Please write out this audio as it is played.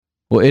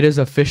Well, it is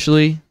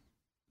officially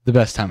the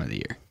best time of the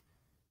year.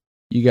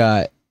 You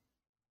got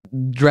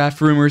draft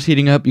rumors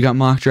heating up. You got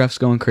mock drafts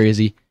going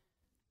crazy.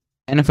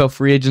 NFL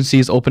free agency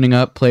is opening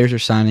up. Players are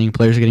signing.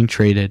 Players are getting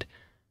traded.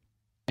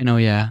 And oh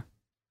yeah,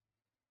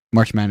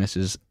 March Madness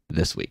is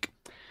this week.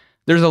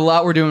 There's a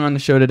lot we're doing on the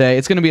show today.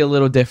 It's going to be a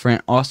little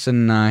different.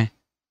 Austin and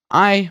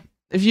I,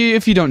 if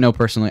you don't know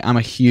personally, I'm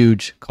a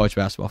huge college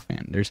basketball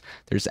fan. There's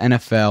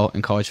NFL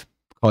and college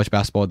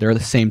basketball. They're the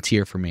same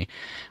tier for me.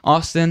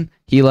 Austin,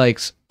 he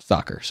likes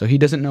soccer, so he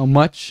doesn't know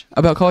much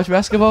about college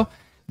basketball,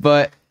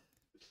 but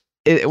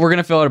we're going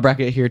to fill out a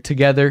bracket here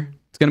together.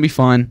 It's going to be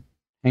fun.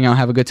 Hang out,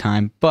 have a good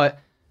time.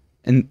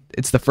 And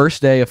it's the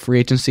first day of free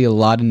agency. A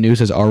lot of news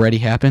has already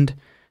happened,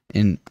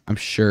 and I'm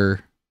sure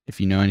if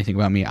you know anything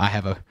about me, I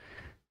have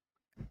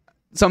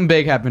something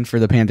big happened for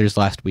the Panthers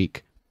last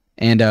week,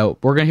 and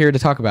we're going to here to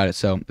talk about it,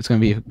 so it's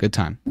going to be a good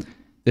time.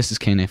 This is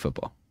K&A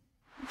Football.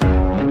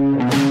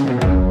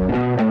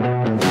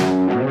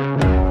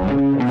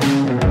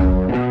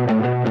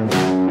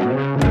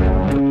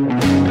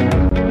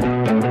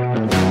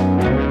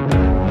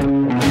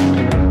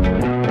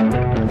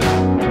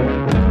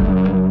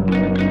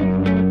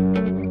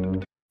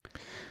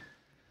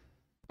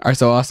 All right,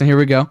 so Austin, here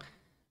we go.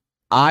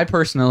 I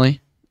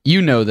personally,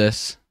 you know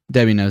this,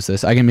 Debbie knows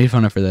this, I can make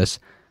fun of for this.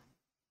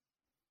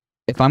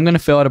 If I'm going to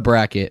fill out a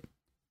bracket,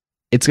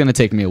 it's going to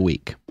take me a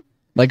week.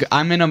 Like,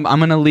 I'm in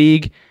a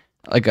league,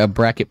 like a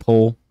bracket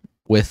poll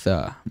with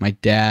my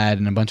dad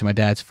and a bunch of my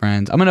dad's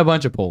friends. I'm in a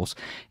bunch of polls,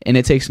 and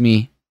it takes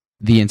me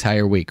the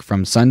entire week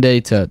from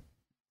Sunday to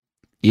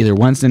either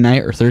Wednesday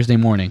night or Thursday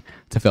morning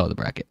to fill out the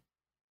bracket.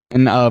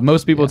 And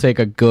most people take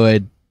a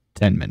good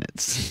 10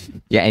 minutes.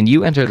 Yeah, and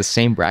you enter the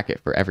same bracket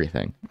for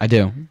everything. I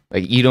do.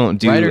 Like, you don't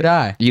do ride or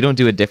die. You don't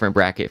do a different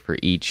bracket for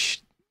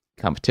each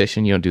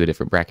competition. You don't do a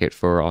different bracket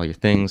for all your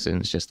things, and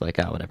it's just like,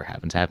 oh, whatever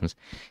happens, happens.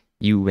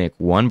 You make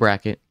one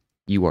bracket.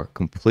 You are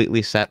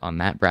completely set on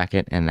that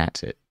bracket, and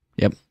that's it.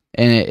 Yep.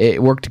 And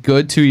it worked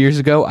good 2 years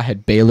ago. I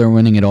had Baylor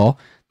winning it all.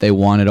 They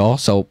won it all,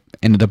 so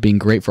ended up being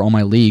great for all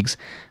my leagues.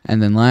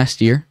 And then last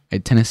year, I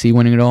had Tennessee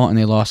winning it all, and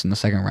they lost in the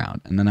second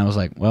round. And then I was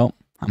like, well,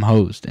 I'm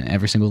hosed in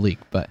every single league.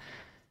 But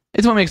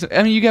it's what makes it.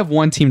 I mean, you have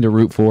one team to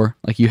root for.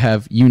 Like, you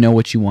know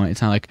what you want.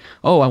 It's not like,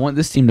 oh, I want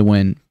this team to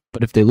win,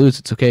 but if they lose,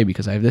 it's okay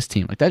because I have this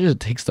team. Like, that just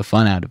takes the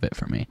fun out of it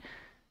for me.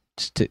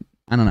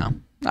 I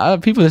don't know.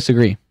 People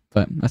disagree,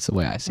 but that's the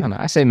way I see it.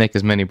 I say make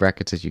as many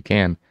brackets as you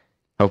can.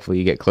 Hopefully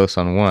you get close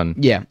on one.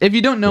 Yeah. If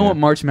you don't know what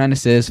March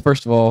Madness is,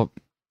 first of all,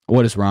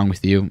 what is wrong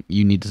with you?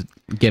 You need to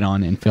get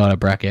on and fill out a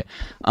bracket.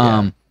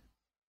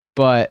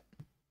 But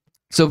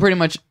so pretty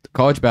much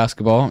college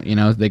basketball,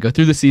 they go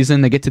through the season,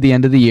 they get to the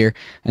end of the year,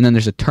 and then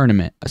there's a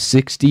tournament, a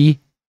 64.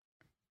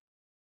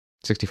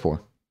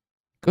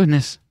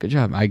 Goodness, good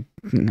job. I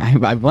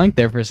blanked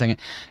there for a second.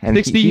 And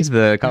 60, he's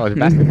the college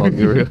basketball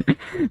guru.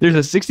 There's a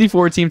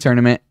 64-team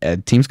tournament.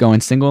 Teams go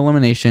in single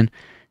elimination,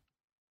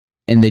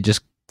 and they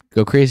just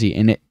go crazy.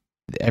 And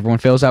everyone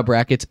fills out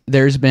brackets.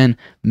 There's been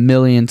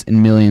millions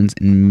and millions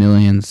and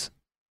millions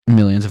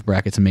of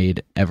brackets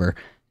made ever.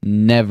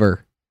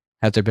 Never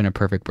has there been a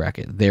perfect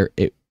bracket.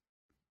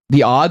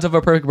 The odds of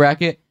a perfect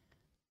bracket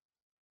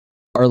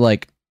are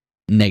like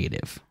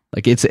negative.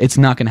 Like it's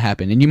not going to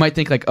happen. And you might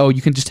think like, oh, you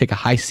can just take a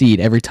high seed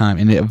every time,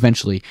 and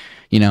eventually,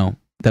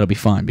 that'll be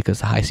fine because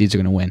the high seeds are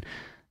going to win.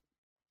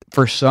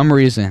 For some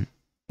reason,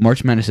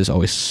 March Madness is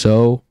always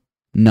so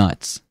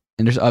nuts,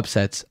 and there's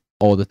upsets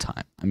all the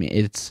time. I mean,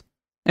 it's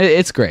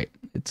great.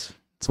 It's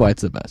why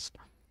it's the best.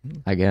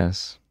 I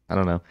guess. I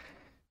don't know.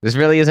 This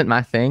really isn't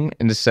my thing,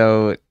 and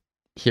so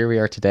here we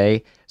are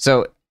today.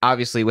 So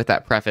obviously, with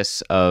that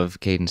preface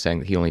of Caden saying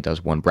that he only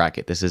does one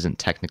bracket, this isn't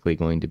technically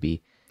going to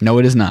be. No,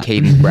 it is not.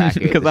 Caden's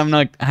bracket. Because I'm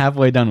not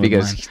halfway done with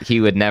mine. Because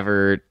he would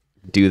never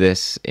do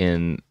this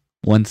in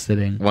one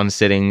sitting. I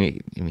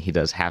mean, he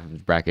does half of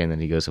his bracket, and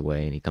then he goes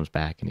away, and he comes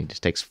back, and he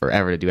just takes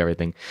forever to do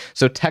everything.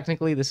 So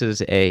technically, this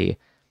is a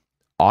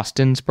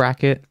Austin's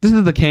bracket. This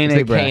is the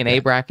K&A bracket. K&A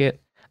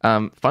bracket.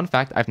 Fun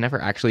fact, I've never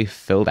actually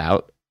filled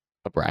out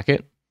a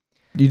bracket.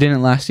 You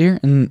didn't last year?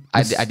 And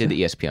I did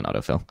the ESPN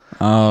autofill.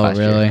 Oh,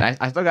 really?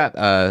 I still got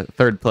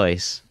third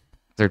place,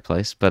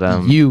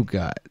 but you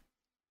got.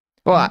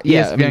 Well,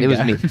 yeah, I mean, it was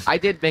me. I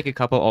did make a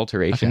couple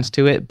alterations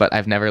to it, but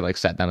I've never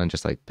sat down and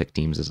just pick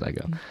teams as I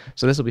go.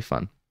 So this will be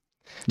fun.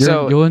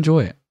 You'll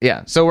enjoy it.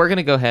 Yeah. So we're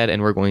gonna go ahead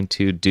and we're going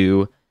to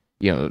do,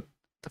 the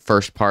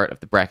first part of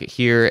the bracket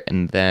here,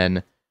 and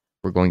then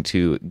we're going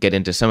to get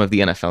into some of the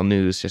NFL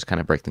news, just kind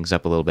of break things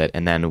up a little bit,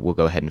 and then we'll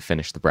go ahead and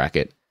finish the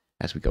bracket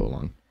as we go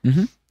along.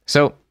 Mm-hmm.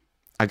 So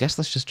I guess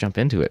let's just jump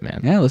into it,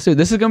 man. Yeah, let's do it.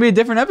 This is gonna be a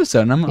different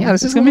episode.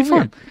 This is gonna be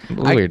fun.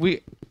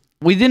 Weird.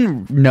 We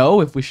didn't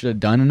know if we should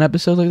have done an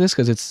episode like this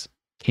because it's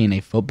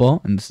K&A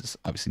football, and this is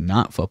obviously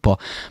not football.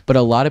 But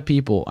a lot of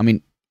people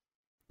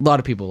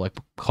like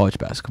college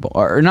basketball,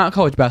 or not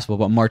college basketball,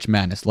 but March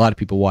Madness. A lot of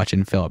people watch it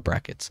and fill out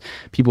brackets.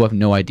 People have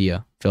no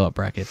idea fill out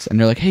brackets, and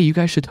they're like, "Hey, you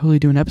guys should totally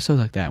do an episode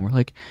like that." And we're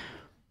like,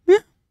 "Yeah."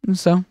 And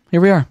so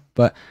here we are.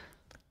 But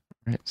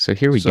so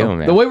here we go,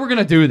 man. The way we're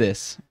gonna do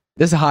this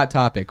is a hot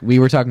topic. We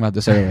were talking about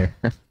this earlier.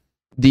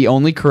 The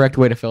only correct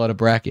way to fill out a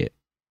bracket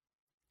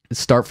is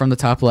start from the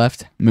top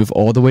left, move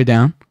all the way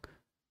down.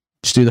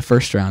 Just do the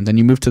first round. Then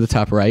you move to the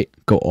top right,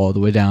 go all the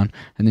way down.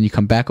 And then you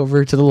come back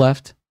over to the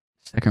left,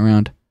 second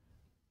round.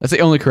 That's the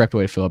only correct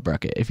way to fill out a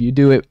bracket. If you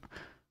do it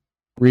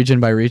region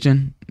by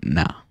region,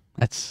 no.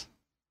 That's...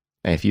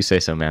 Hey, if you say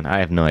so, man. I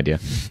have no idea.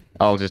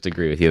 I'll just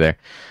agree with you there.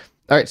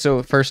 All right,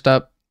 so first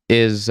up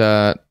is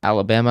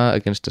Alabama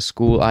against a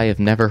school I have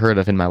never heard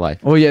of in my life.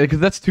 Oh, yeah, because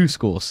that's two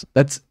schools.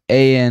 That's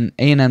A&M,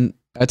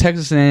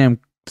 Texas A&M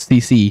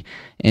CC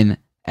and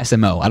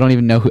SMO. I don't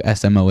even know who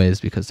SMO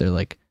is because they're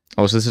like...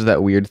 Oh, so this is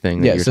that weird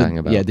thing that you're talking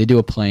about. Yeah, they do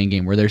a playing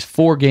game where there's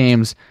 4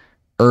 games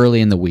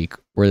early in the week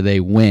where they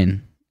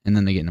win and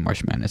then they get into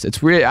March Madness.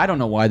 It's really... I don't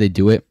know why they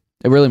do it.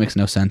 It really makes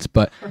no sense,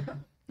 but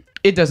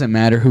it doesn't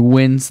matter who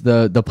wins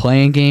the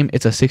playing game.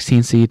 It's a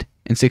 16 seed,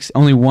 and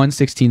only one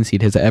 16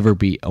 seed has ever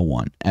beat a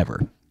 1, ever.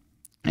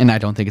 And I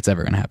don't think it's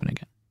ever going to happen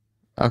again.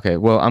 Okay,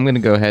 well, I'm going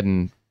to go ahead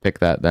and pick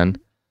that then.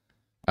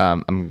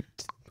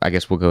 I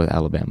guess we'll go with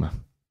Alabama.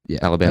 Yeah,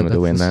 Alabama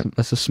to win that.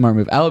 That's a smart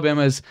move.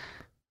 Alabama is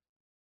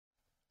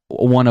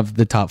one of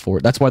the top 4.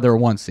 That's why they're a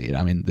 1 seed.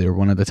 I mean, they're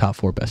one of the top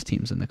 4 best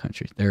teams in the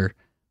country. They're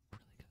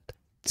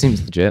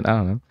seems legit. I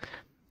don't know.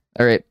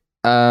 All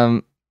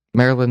right.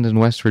 Maryland and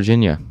West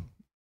Virginia.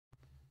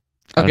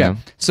 Okay,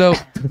 so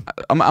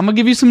I'm gonna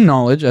give you some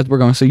knowledge as we're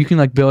going, so you can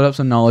like build up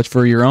some knowledge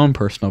for your own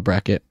personal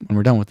bracket when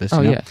we're done with this.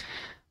 Oh, you know? yeah.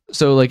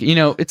 So like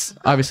it's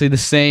obviously the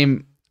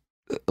same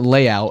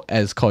layout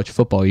as college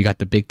football. You got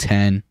the Big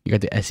 10, you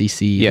got the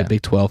SEC, Yeah. the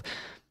Big 12.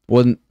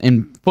 Well,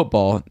 in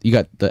football, you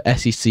got the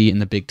SEC and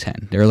the Big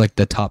 10. They're like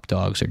the top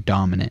dogs. They're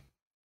dominant.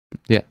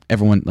 Yeah.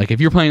 Everyone like if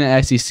you're playing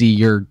the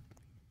SEC,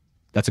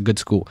 that's a good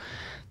school.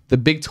 The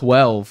Big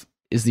 12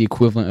 is the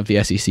equivalent of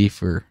the SEC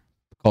for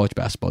college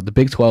basketball. The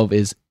Big 12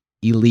 is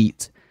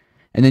elite.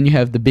 And then you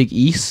have the Big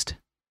East,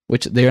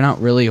 which they're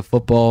not really a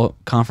football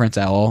conference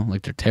at all.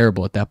 Like they're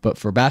terrible at that. But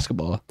for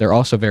basketball, they're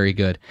also very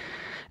good.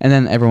 And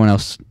then everyone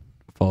else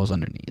falls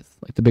underneath.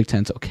 Like the Big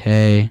 10's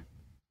okay.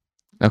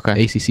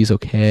 Okay. ACC's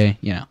okay,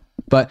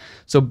 But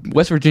so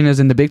West Virginia's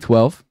in the Big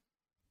 12.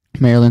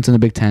 Maryland's in the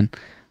Big 10.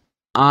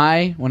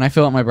 When I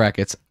fill out my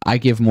brackets, I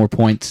give more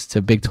points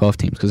to Big 12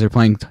 teams because they're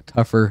playing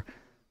tougher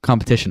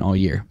competition all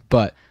year.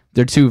 But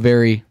they're 2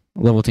 very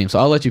level teams. So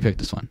I'll let you pick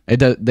this one.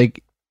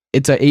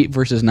 It's a 8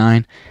 versus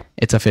 9.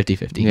 It's a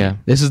 50-50 game. Yeah.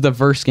 This is the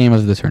first game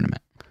of the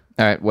tournament.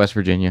 All right, West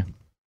Virginia.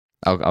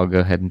 I'll go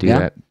ahead and do Yeah?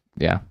 that.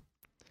 Yeah.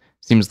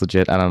 Seems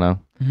legit. I don't know.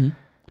 Mm-hmm. And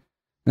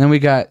then we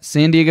got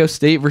San Diego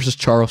State versus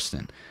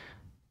Charleston.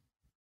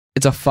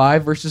 It's a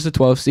 5 versus a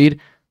 12 seed.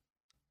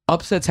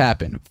 Upsets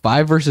happen.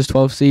 5 versus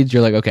 12 seeds,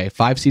 you're like, okay,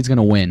 5 seed's going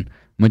to win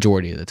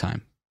majority of the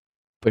time.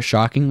 But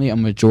shockingly, a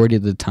majority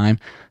of the time,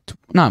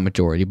 not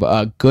majority, but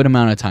a good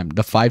amount of time,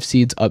 the 5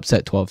 seeds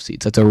upset 12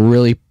 seeds. That's a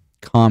really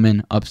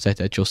common upset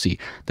that you'll see.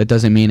 That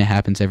doesn't mean it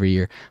happens every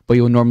year, but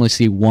you'll normally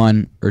see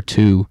 1 or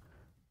 2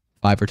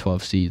 5 or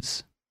 12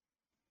 seeds.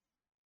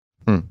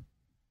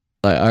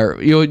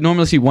 Or you'll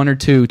normally see 1 or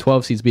 2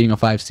 12 seeds beating a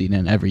 5 seed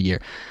in every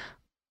year.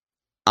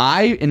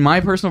 In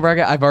my personal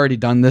bracket, I've already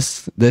done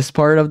this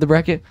part of the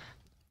bracket.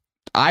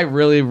 I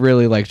really,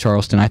 really like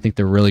Charleston. I think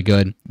they're really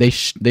good.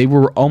 They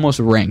were almost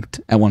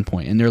ranked at one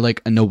point, and they're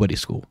like a nobody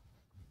school.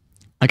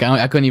 Like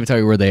I couldn't even tell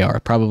you where they are.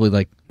 Probably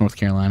like North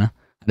Carolina,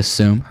 I'd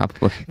assume.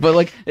 Probably. But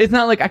like it's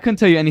not like I couldn't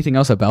tell you anything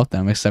else about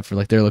them except for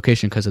like their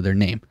location because of their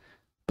name.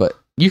 But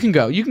you can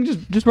go. You can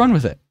just run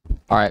with it.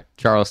 All right,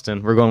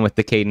 Charleston. We're going with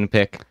the Caden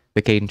pick.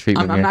 The Caden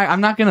treatment here.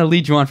 I'm not gonna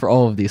lead you on for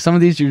all of these. Some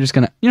of these you're just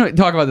gonna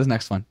talk about this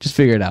next one. Just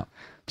figure it out.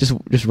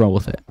 Just roll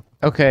with it.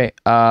 Okay.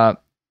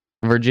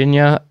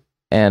 Virginia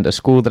and a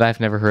school that I've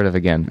never heard of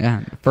again.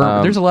 Yeah.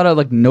 There's a lot of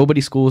like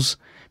nobody schools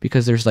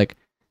because there's like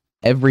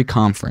every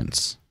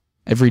conference,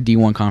 every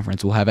D1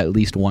 conference will have at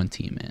least one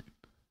team in.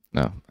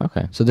 Oh,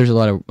 okay. So there's a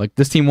lot of like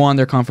this team won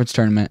their conference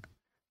tournament,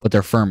 but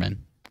they're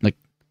Furman. Like,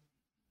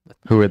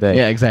 who are they?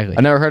 Yeah, exactly.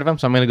 I never heard of them,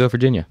 so I'm gonna go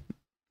Virginia.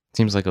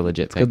 Seems like a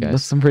legit pick, guys.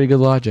 That's some pretty good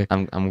logic.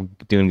 I'm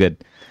doing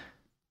good.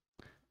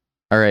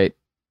 All right.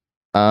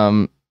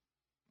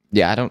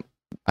 Yeah,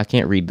 I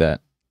can't read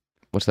that.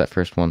 What's that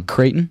first one?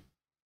 Creighton.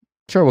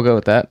 Sure, we'll go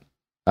with that.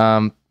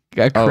 Got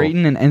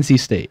Creighton and NC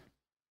State.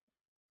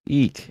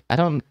 Eek. I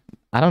don't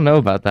know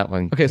about that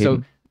one. Okay, so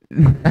do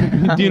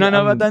you not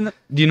know about that?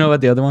 Do you know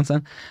about the other ones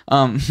then?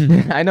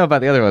 I know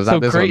about the other ones. So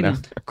not this Creighton,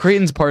 one,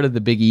 Creighton's part of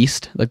the Big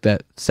East, like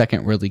that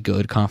second really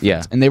good conference.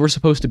 Yeah. And they were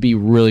supposed to be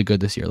really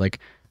good this year, like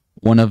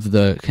one of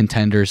the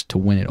contenders to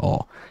win it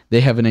all. They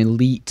have an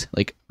elite,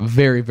 like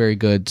very, very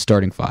good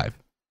starting 5,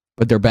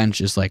 but their bench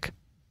is like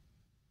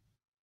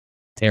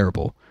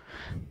terrible.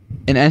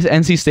 And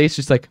NC State's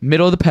just like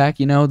middle of the pack,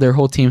 their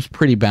whole team's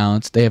pretty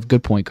balanced. They have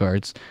good point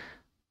guards.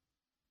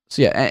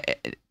 So yeah,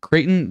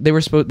 Creighton, they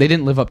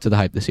didn't live up to the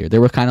hype this year. They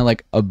were kind of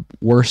like a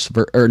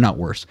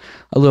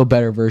a little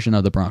better version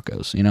of the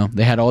Broncos.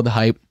 They had all the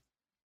hype,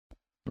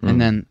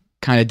 and then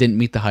kind of didn't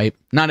meet the hype.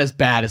 Not as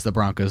bad as the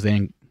Broncos.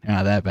 They're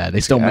not that bad.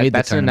 They still made the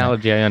That's an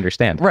tournament. analogy I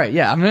understand. Right?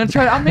 Yeah, I'm gonna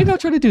try. Maybe I'll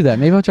try to do that.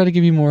 Maybe I'll try to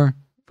give you more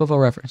football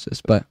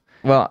references. But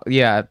well,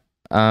 yeah,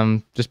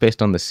 Just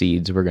based on the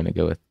seeds, we're gonna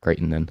go with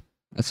Creighton then.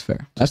 That's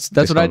fair. That's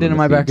based what I on did in the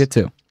my seeds. bracket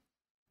too.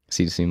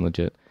 Seeds seem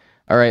legit.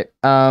 All right.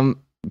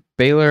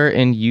 Baylor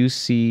and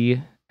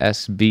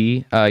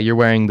UCSB. You're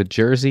wearing the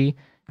jersey,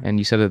 and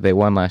you said that they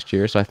won last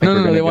year, so I think we're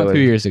gonna they go won with 2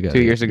 years ago.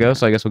 2 years ago.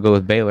 So I guess we'll go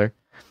with Baylor.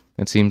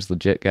 That seems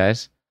legit,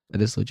 guys.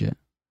 That is legit.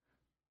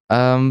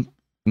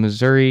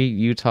 Missouri,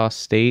 Utah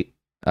State.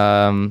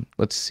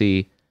 Let's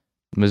see.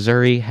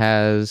 Missouri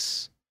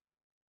has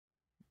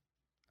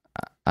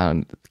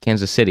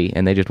Kansas City,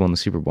 and they just won the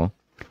Super Bowl.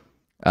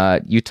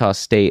 Utah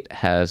State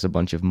has a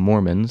bunch of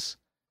Mormons.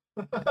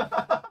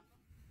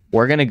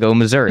 We're gonna go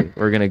Missouri.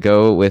 We're gonna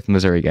go with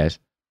Missouri, guys.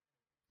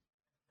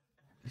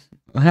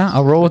 Yeah,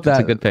 I'll roll with that.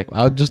 That's a good pick.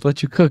 I'll just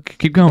let you cook.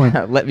 Keep going.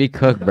 Let me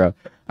cook, bro. All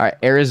right,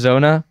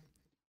 Arizona.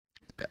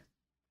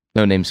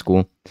 No name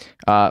school.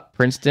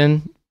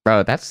 Princeton,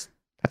 bro. That's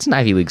an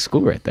Ivy League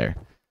school right there.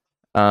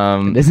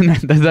 Does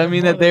that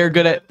mean that they're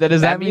good at that?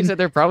 Does that means that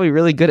they're probably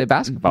really good at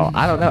basketball.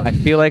 I don't know. I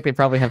feel like they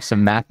probably have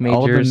some math majors.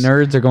 all the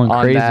nerds are going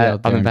on crazy that,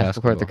 out there on the in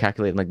basketball court. They're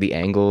calculating like the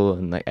angle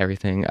and like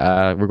everything.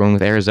 We're going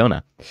with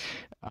Arizona.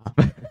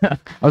 I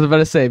was about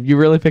to say, if you're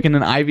really picking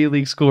an Ivy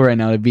League school right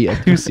now to beat a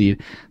 2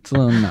 seed, it's a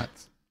little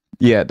nuts.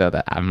 Yeah, no,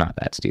 I'm not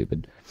that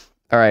stupid.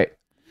 All right.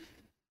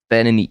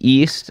 Then in the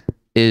East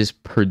is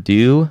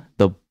Purdue,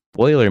 the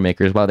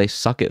Boilermakers. While they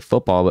suck at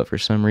football, but for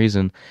some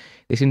reason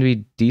they seem to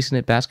be decent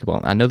at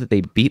basketball. I know that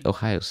they beat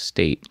Ohio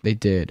State. They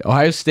did.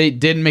 Ohio State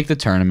didn't make the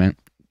tournament.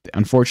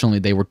 Unfortunately,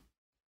 they were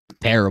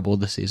terrible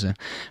this season,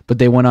 but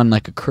they went on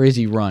like a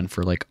crazy run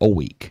for like a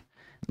week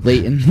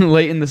late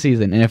in the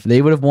season. And if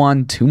they would have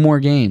won 2 more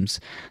games,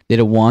 they'd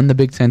have won the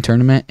Big Ten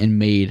tournament and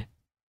made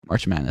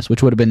March Madness,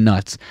 which would have been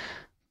nuts.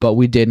 But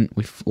we didn't.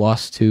 We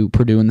lost to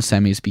Purdue in the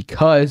semis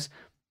because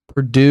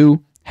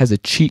Purdue has a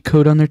cheat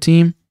code on their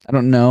team. I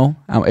don't know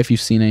if you've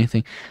seen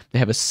anything. They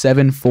have a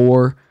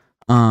 7'4".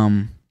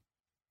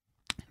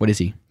 What is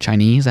he?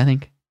 Chinese, I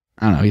think.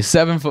 I don't know. He's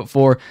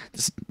 7'4",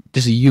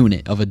 just a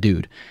unit of a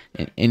dude.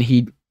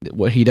 And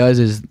what he does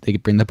is they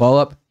bring the ball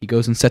up. He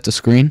goes and sets a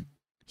screen.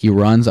 He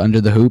runs under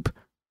the hoop.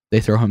 They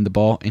throw him the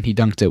ball, and he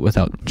dunked it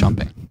without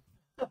jumping.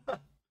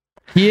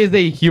 He is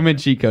a human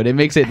cheat code. It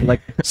makes it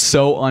like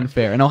so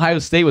unfair. And Ohio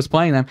State was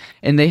playing them,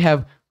 and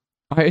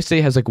Ohio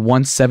State has like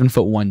one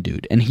 7'1"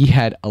 dude, and he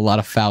had a lot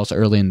of fouls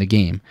early in the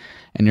game.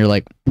 And you're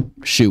like,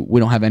 shoot, we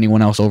don't have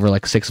anyone else over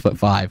like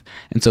 6'5",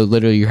 and so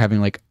literally you're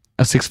having like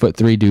a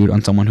 6'3" dude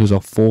on someone who's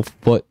a full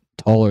foot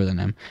taller than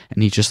him,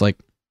 and he's just like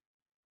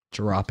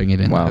dropping it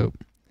in the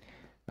hoop.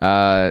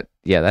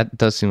 Yeah, that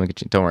does seem like a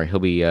cheat. Don't worry, he'll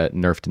be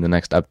nerfed in the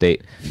next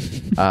update.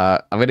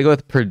 I'm gonna go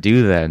with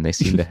Purdue then. They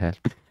seem to have.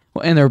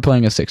 Well, and they were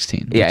playing a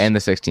 16. Yeah, and the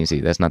 16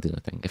 seed. That's not the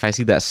other thing. If I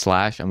see that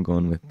slash, I'm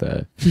going with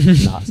the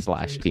not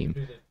slash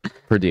team.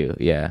 Purdue,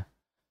 yeah.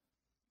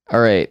 All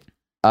right.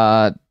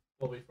 Well,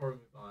 before we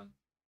move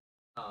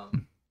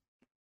on,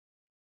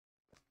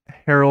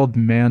 Harold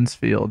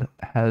Mansfield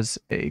has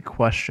a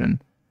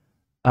question.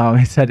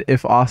 He said,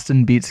 if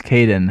Austin beats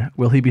Caden,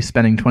 will he be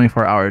spending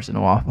 24 hours in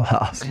a Waffle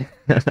House?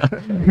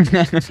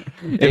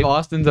 If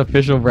Austin's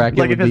official bracket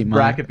Like would if his beat mine.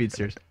 bracket beats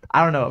yours.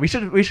 I don't know. We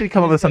should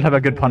come up with some type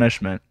of good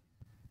punishment.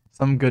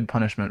 Some good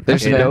punishment. for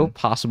There's Caden. no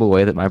possible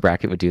way that my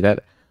bracket would do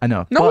that. I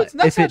know. No, but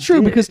that's if not it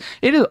true did, because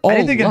it is all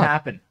anything can luck.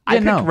 happen. Yeah, I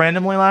picked no.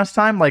 randomly last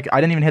time. Like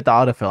I didn't even hit the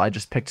autofill. I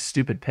just picked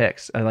stupid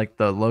picks. I like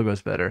the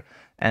logos better,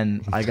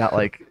 and I got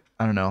like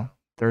I don't know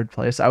 3rd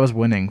place. I was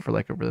winning for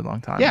like a really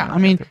long time. Yeah, and I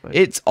mean, got 3rd place.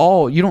 it's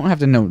all, you don't have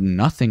to know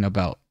nothing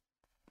about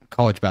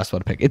college basketball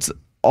to pick. It's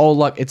all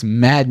luck. It's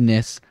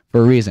madness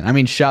for a reason. I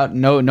mean,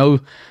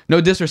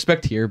 no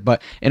disrespect here,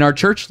 but in our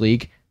church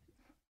league,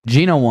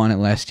 Gino won it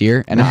last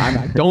year, and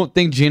I don't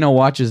think Gino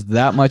watches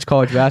that much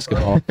college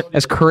basketball.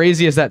 As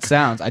crazy as that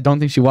sounds, I don't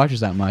think she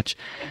watches that much.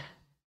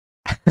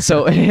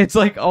 So it's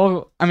like,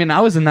 I mean,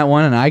 I was in that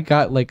one, and I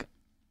got like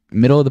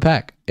middle of the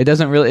pack. It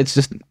doesn't really, it's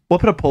just, we'll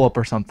put a pull up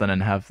or something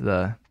and have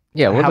the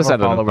Yeah, we'll have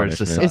decide our on a followers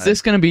punishment. decide. is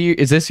this going to be,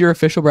 is this your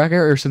official bracket,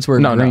 or since we're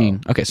No, no.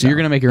 agreeing? Okay, so No. you're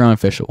going to make your own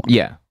official one.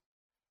 Yeah.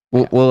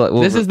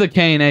 We'll This is the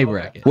K&A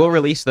bracket. we'll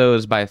release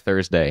those by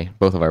Thursday,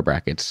 both of our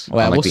brackets.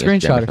 Well, on, we'll like, the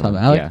screenshot Instagram or something. account.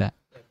 I like Yeah. that.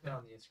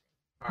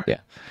 Yeah.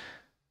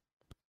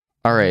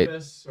 All right.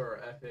 Memphis or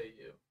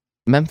FAU?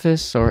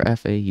 Memphis or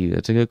FAU?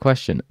 That's a good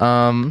question.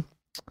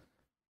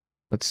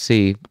 Let's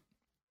see.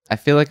 I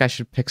feel like I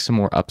should pick some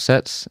more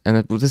upsets,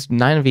 and this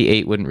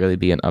 9v8 wouldn't really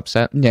be an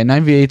upset. Yeah,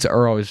 9v8s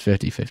are always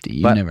 50-50.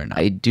 You but never know.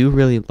 I do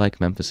really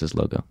like Memphis's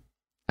logo.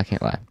 I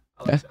can't lie.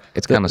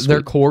 It's kind of Their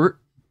sweet. court,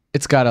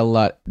 it's got a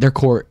lot. Their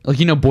court,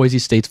 like Boise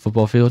State's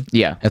football field,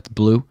 Yeah, that's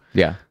blue.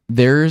 yeah.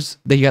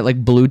 They got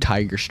like blue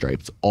tiger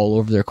stripes all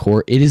over their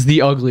court. It is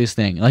the ugliest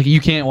thing. Like you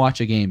can't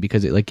watch a game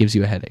because it like gives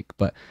you a headache.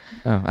 But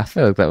Oh, I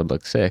feel like that would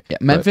look sick. yeah,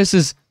 but-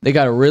 Memphis they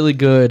got a really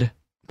good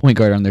point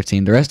guard on their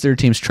team. The rest of their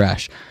team's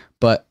trash,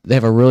 but they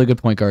have a really good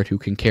point guard who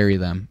can carry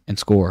them and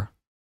score.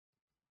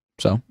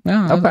 So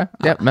yeah, Okay.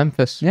 Yeah,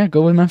 Memphis. yeah,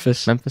 go with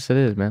Memphis. Memphis it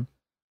is, man.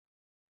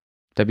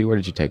 Debbie, where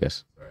did you take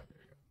us?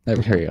 There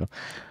we There go. you go.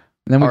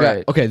 And then we All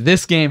got right.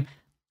 this game.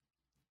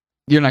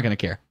 You're not gonna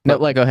care. No,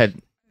 But like go ahead.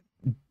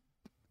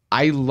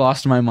 I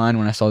lost my mind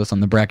when I saw this on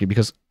the bracket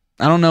because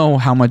I don't know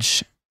how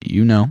much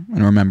you know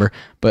and remember,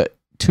 but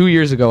 2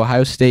 years ago,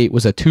 Ohio State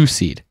was a 2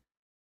 seed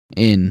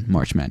in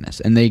March Madness,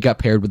 and they got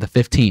paired with the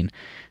 15.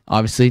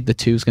 Obviously, the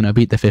 2 is going to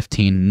beat the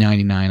 15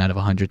 99 out of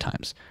 100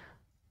 times.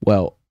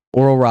 Well,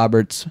 Oral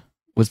Roberts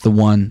was the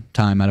 1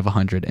 time out of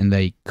 100, and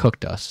they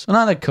cooked us. Well,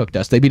 not like cooked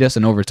us. They beat us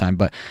in overtime,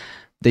 but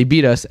they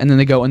beat us, and then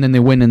they go, and then they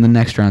win in the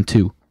next round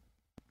too.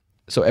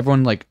 So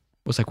everyone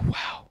was like,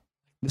 wow,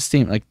 this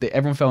team,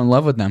 everyone fell in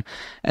love with them.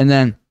 And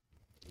then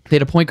they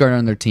had a point guard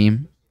on their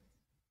team,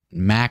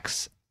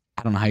 Max,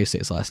 I don't know how you say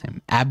his last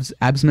name,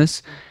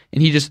 Absmus,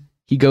 and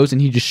he goes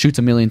and he just shoots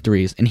a million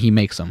threes, and he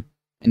makes them.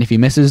 And if he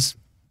misses,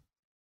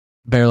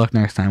 better luck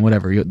next time,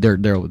 whatever,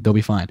 they'll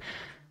be fine.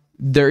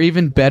 They're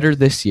even better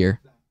this year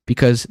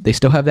because they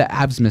still have that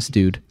Absmus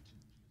dude.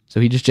 So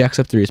he just jacks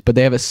up threes, but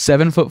they have a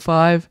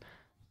 7'5"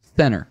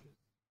 center.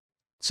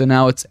 So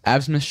now it's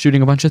Absmus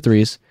shooting a bunch of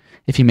threes.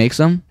 If he makes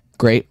them,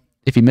 great.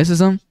 If he misses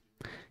them,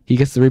 he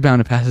gets the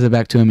rebound and passes it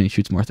back to him, and he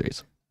shoots more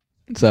threes.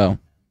 So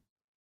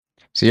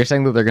you're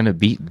saying that they're going to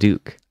beat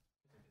Duke?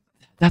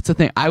 That's the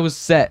thing. I was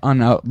set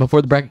on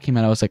before the bracket came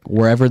out. I was like,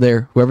 whoever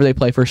they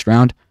play first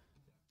round,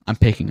 I'm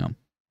picking them.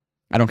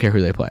 I don't care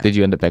who they play. Did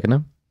you end up picking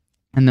them?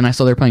 And then I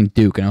saw they're playing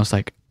Duke, and I was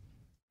like,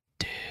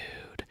 dude,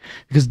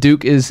 because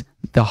Duke is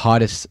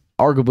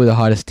arguably the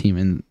hottest team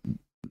in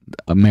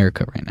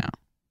America right now.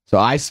 So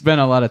I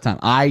spent a lot of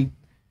time.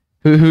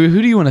 Who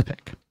do you want to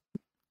pick?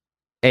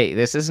 Hey,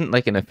 this isn't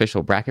like an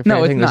official bracket for No,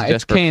 anything. it's This not. is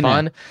It's just for K&N.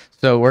 fun.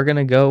 So we're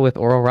gonna go with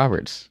Oral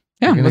Roberts.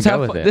 Yeah, We're gonna let's go have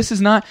with fun. it. This is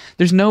not.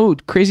 There's no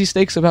crazy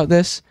stakes about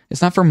this.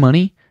 It's not for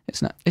money.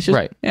 It's not. It's just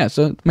Right. Yeah.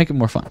 So make it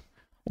more fun.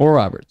 Oral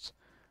Roberts.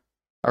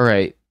 All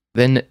right,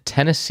 then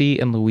Tennessee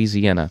and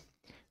Louisiana.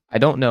 I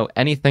don't know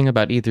anything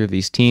about either of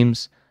these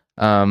teams.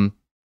 I've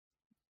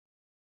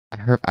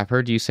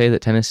heard you say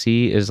that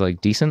Tennessee is like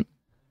decent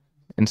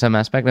in some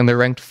aspect, and they're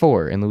ranked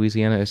 4, and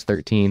Louisiana is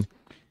 13.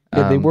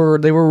 Yeah, they were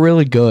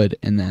really good,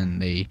 and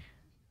then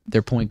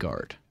their point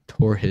guard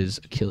tore his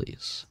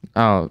Achilles.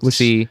 Oh,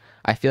 see,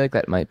 I feel like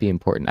that might be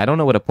important. I don't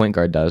know what a point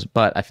guard does,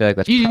 but I feel like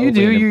that's You probably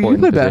do. an You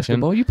important play position.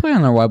 basketball. You play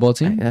on our Y ball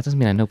team. That doesn't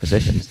mean I know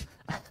positions.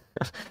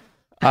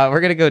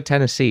 We're gonna go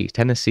Tennessee.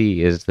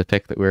 Tennessee is the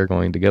pick that we're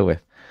going to go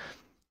with.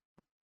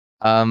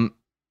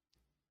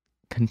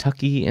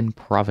 Kentucky and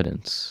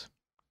Providence.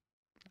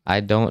 I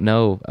don't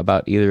know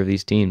about either of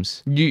these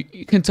teams.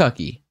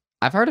 Kentucky.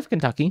 I've heard of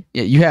Kentucky.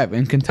 Yeah, you have.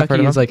 And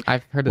Kentucky is like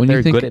I've heard that when you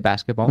they're think- good at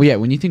basketball. Well, yeah,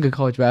 when you think of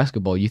college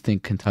basketball, you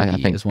think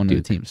Kentucky think is one Duke.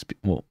 of the teams.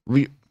 Well,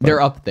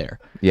 they're up there.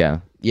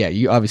 Yeah, Yeah,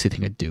 you obviously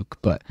think of Duke,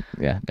 but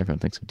everyone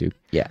thinks of Duke.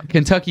 yeah,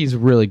 Kentucky's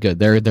really good.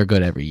 They're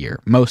good every year,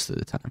 most of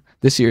the time.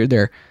 This year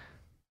they're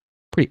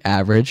pretty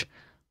average.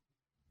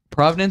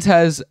 Providence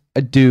has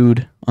a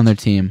dude on their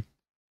team.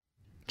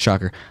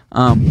 Shocker.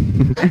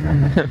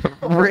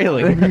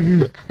 Really?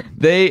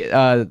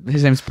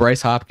 His name's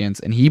Bryce Hopkins,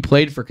 and he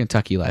played for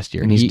Kentucky last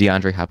year. And he's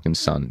DeAndre Hopkins'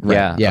 son.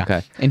 Right, yeah.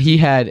 Okay. And he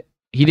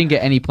didn't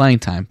get any playing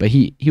time, but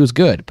he was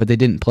good, but they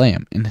didn't play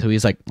him. And so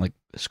he's like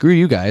screw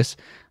you guys.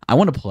 I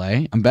want to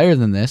play. I'm better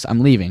than this. I'm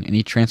leaving. And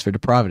he transferred to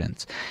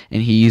Providence.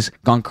 And he's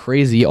gone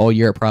crazy all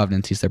year at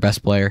Providence. He's their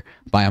best player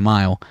by a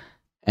mile.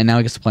 And now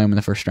he gets to play him in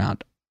the first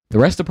round. The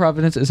rest of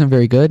Providence isn't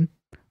very good.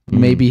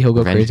 Maybe he'll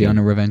go Revenge crazy game. on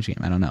a revenge game.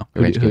 I don't know. Who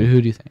Revenge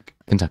game. do you think?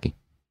 Kentucky.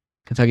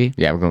 Kentucky?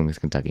 Yeah, we're going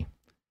with Kentucky.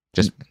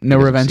 Just No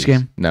because of revenge seeds.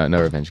 game?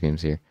 No revenge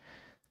games here.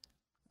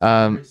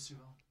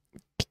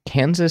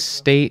 Kansas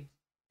State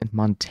and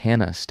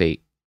Montana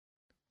State.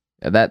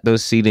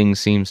 Those seeding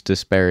seems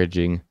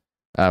disparaging.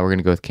 We're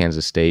gonna go with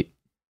Kansas State.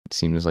 It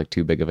seems like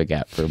too big of a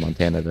gap for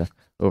Montana to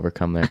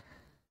overcome there.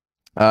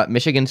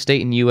 Michigan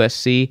State and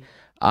USC.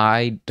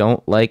 I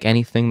don't like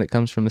anything that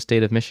comes from the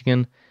state of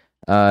Michigan.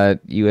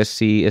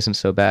 USC isn't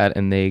so bad,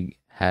 and they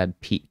had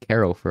Pete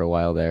Carroll for a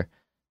while there.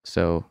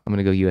 So I'm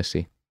gonna go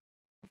USC.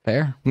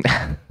 Fair.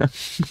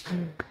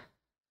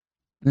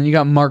 Then you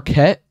got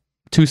Marquette,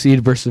 2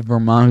 seed versus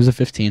Vermont, who's a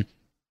 15.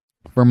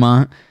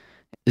 Vermont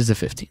is a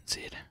 15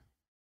 seed.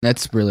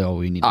 That's really all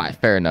we need. All right,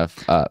 fair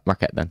enough.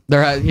 Marquette then.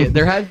 There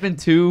has been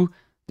two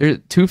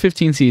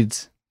 15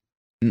 seeds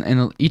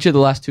in each of the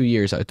last 2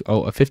 years.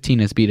 A 15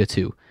 has beat a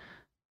 2.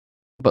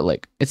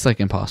 But it's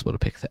impossible to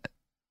pick that.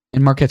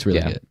 And Marquette's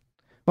really good.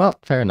 Well,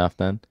 fair enough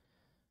then.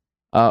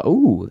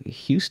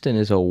 Houston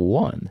is a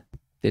 1.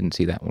 Didn't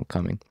see that one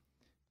coming.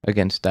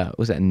 Against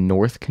was that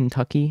North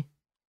Kentucky?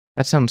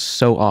 That sounds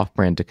so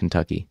off-brand to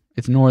Kentucky.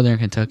 It's Northern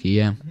Kentucky,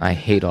 yeah. I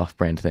hate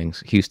off-brand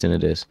things. Houston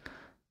it is.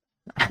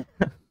 I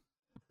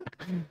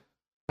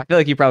feel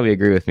like you probably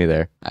agree with me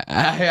there.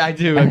 I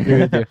do agree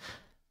with you.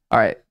 All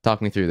right,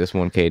 talk me through this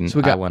one, Caden. So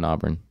we got- I won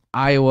Auburn.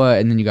 Iowa,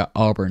 and then you got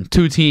Auburn.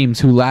 2 teams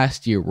who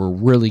last year were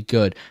really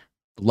good.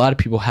 A lot of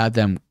people had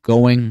them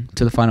going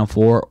to the Final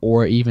Four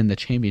or even the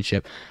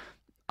championship.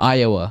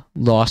 Iowa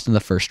lost in the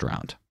first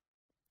round.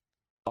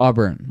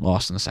 Auburn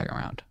lost in the second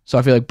round. So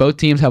I feel like both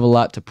teams have a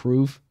lot to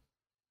prove.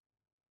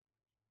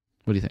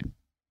 What do you think?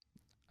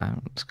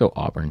 Let's go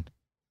Auburn.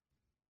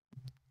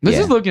 This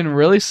Yeah. is looking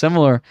really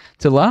similar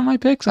to a lot of my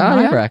picks on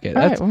my yeah? bracket.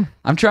 All right, That's, well,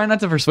 I'm trying not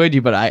to persuade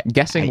you, but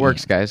guessing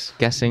works, guys.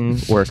 Guessing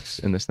works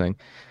in this thing.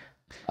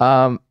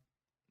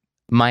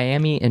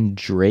 Miami and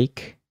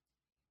Drake.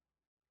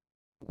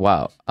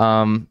 Wow.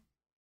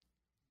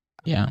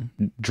 Yeah.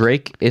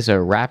 Drake is a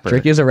rapper.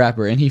 Drake is a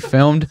rapper, and he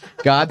filmed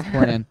God's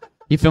Plan.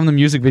 He filmed the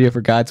music video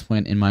for God's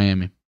Plan in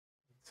Miami.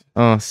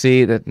 Oh,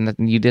 see that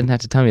you didn't have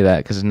to tell me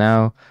that because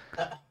now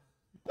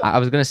I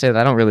was gonna say that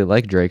I don't really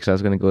like Drake, so I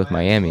was gonna go with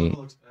Miami.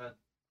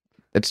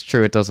 It's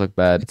true, it does look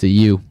bad. It's a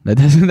U. That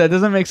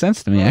doesn't make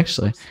sense to me,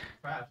 actually.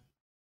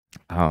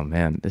 Oh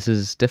man, this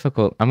is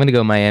difficult. I'm gonna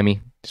go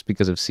Miami just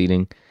because of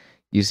seating.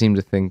 You seem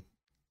to think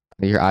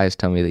your eyes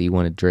tell me that you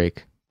wanted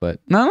Drake, but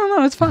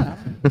No, it's fine.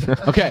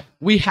 Okay,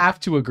 we have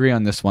to agree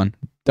on this one.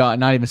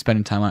 Not even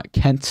spending time on it.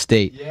 Kent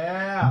State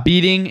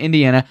beating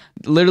Indiana,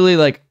 literally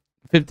like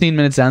 15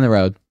 minutes down the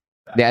road.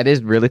 yeah, it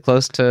is really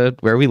close to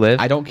where we live.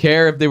 I don't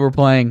care if they were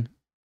playing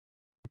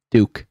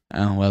Duke.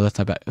 Oh, well, that's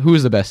not bad.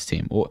 Who's the best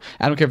team? Well,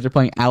 I don't care if they're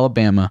playing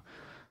Alabama.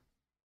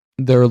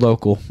 They're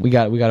local. We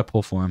got to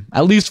pull for them.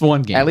 At least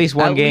one game. At least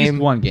one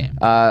game.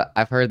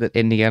 I've heard that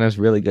Indiana's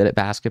really good at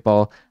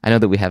basketball. I know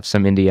that we have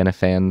some Indiana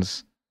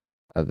fans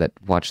that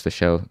watch the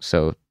show,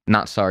 so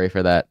not sorry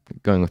for that.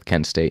 Going with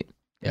Kent State.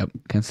 Yep,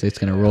 Kent State's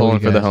gonna roll. Pulling you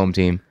for the guys. home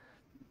team.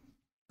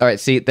 All right,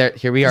 see there.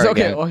 Here we are.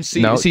 Okay, again. oh,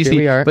 see, no, see, here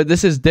we are. but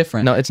this is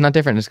different. No, it's not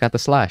different. It's got the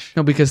slash.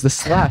 No, because the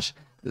slash.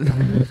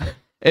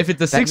 If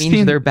it's a That 16,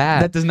 means they're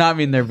bad. That does not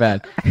mean they're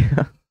bad.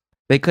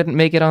 They couldn't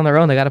make it on their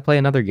own. They got to play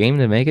another game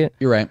to make it.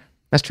 You're right.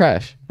 That's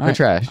trash. All They're right.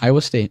 trash.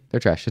 Iowa State.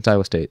 They're trash. It's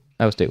Iowa State.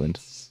 Iowa State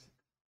wins.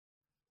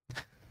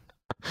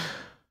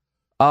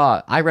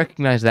 I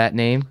recognize that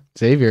name,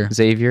 Xavier.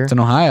 Xavier. It's in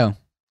Ohio.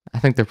 I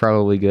think they're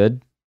probably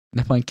good.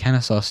 They're playing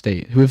Kennesaw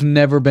State, who have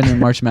never been in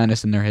March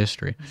Madness in their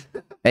history.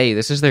 Hey,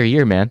 this is their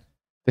year, man.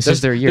 This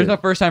is their year. There's no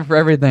first time for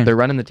everything. They're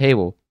running the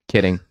table.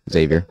 Kidding,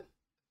 Xavier.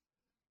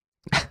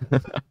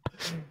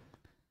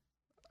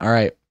 All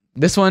right.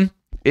 This one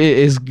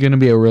is going to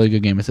be a really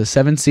good game. It's a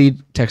 7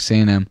 seed Texas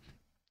A&M,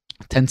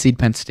 10 seed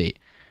Penn State.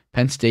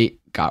 Penn State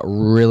got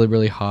really,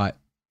 really hot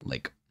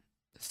like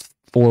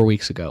 4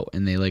 weeks ago,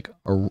 and they like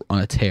are on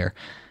a tear.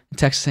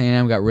 Texas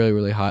A&M got really,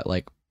 really hot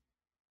like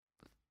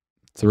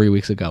 3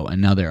 weeks ago,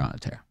 and now they're on a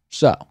tear.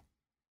 So,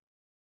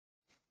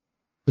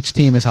 which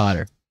team is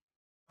hotter?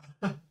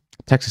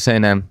 Texas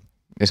A&M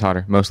is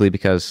hotter, mostly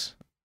because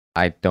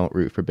I don't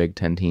root for Big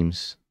Ten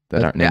teams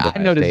that aren't named Yeah, I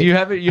Ohio noticed State. you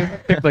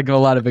haven't picked like a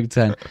lot of Big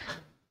Ten.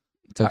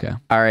 It's okay.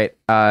 All right,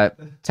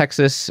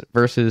 Texas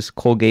versus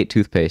Colgate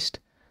toothpaste.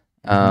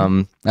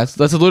 That's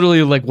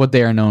literally like what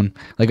they are known.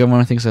 Like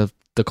everyone thinks of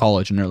the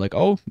college, and they're like,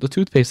 "Oh, the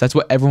toothpaste." That's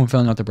what everyone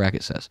filling out the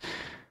bracket says.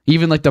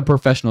 Even like the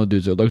professional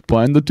dudes are like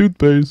buying the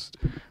toothpaste,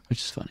 which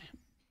is funny.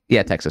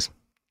 Yeah, Texas.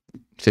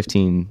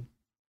 15.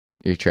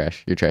 You're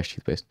trash. You're trash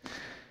toothpaste.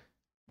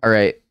 All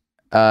right.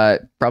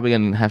 Probably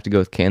gonna have to go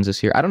with Kansas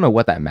here. I don't know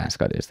what that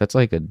mascot is. That's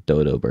like a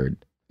dodo bird.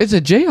 It's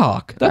a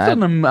Jayhawk. That's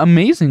an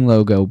amazing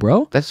logo,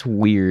 bro. That's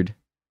weird.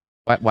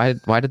 Why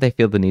did they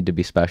feel the need to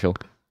be special?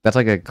 That's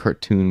like a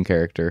cartoon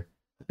character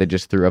they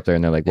just threw up there,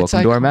 and they're like, It's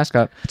 "Welcome to our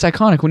mascot." It's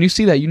iconic. When you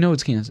see that, you know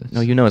it's Kansas.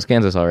 No, you know it's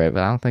Kansas, all right,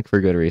 but I don't think for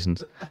good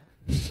reasons.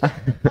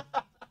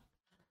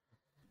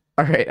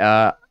 All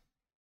right.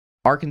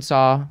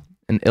 Arkansas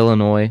and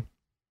Illinois.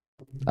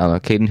 I don't know,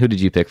 Caden. Who did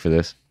you pick for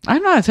this?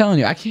 I'm not telling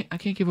you. I can't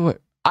give away.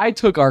 I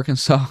took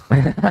Arkansas.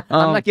 I'm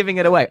not giving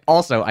it away.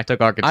 Also, I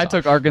took Arkansas. I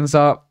took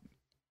Arkansas.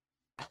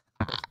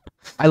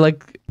 I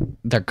like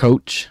their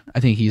coach. I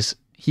think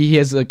he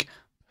has like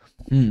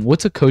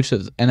what's a coach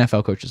that's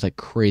NFL coach is like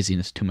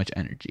craziness, too much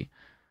energy.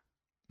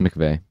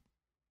 McVay.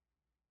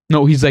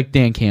 No, he's like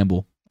Dan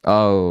Campbell.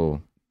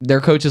 Oh,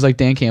 Their coach is like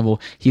Dan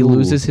Campbell. He Ooh.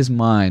 loses his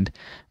mind.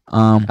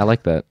 I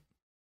like that.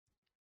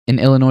 An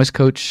Illinois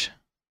coach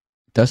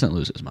doesn't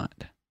lose his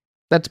mind.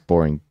 That's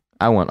boring.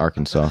 I want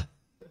Arkansas.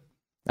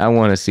 I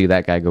want to see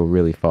that guy go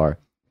really far.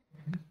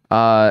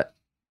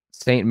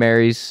 St.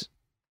 Mary's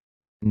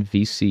and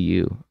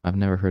VCU. I've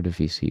never heard of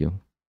VCU.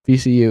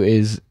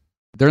 VCU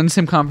they're in the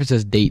same conference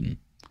as Dayton.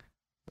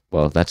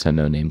 Well, that's a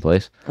no-name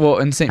place. Well,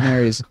 in St.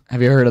 Mary's,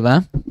 have you heard of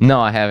them?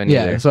 No, I haven't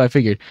Yeah, either. that's what I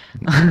figured.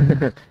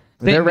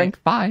 They're ranked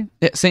 5.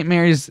 St.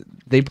 Mary's,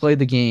 they play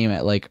the game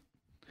at like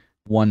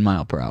 1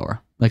 mile per hour.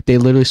 Like they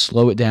literally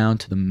slow it down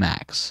to the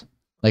max.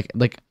 Like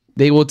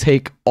they will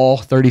take all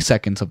 30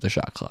 seconds of the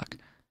shot clock,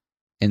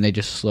 and they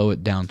just slow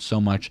it down so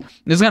much.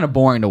 It's kind of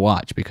boring to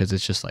watch because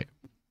it's just like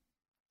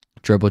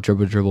dribble,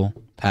 dribble, dribble,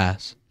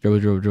 pass, dribble,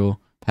 dribble, dribble,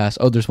 pass.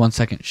 Oh, there's 1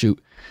 second,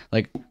 shoot.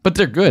 Like, but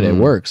they're good. It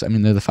works. I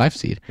mean, they're the 5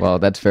 seed. Well,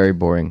 that's very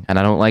boring, and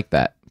I don't like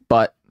that.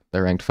 But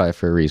they're ranked 5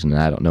 for a reason,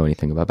 and I don't know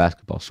anything about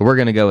basketball, so we're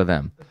gonna go with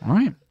them. All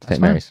right,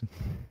 St. Mary's.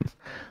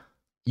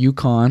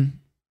 UConn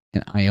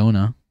and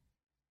Iona.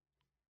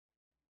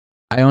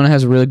 Iona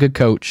has a really good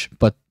coach,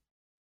 but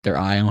they're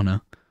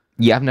Iona.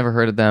 Yeah, I've never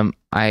heard of them.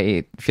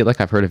 I feel like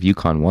I've heard of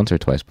UConn once or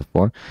twice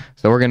before,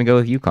 so we're gonna go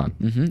with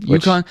UConn.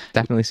 Which UConn.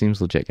 definitely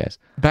seems legit, guys.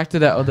 Back to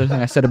that other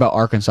thing I said about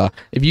Arkansas.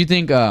 If you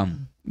think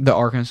the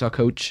Arkansas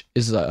coach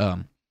is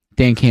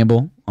Dan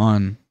Campbell,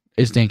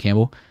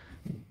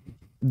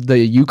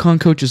 the UConn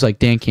coach is like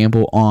Dan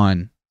Campbell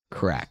on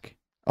crack.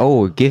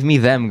 Oh, give me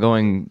them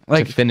going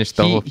Like, to finish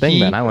the whole thing.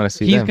 Then I want to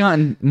see He's them.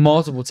 gotten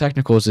multiple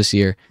technicals this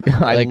year.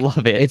 I like,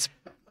 love it. It's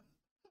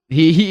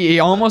he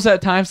almost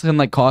at times can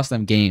like cost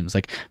them games.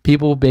 Like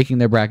people making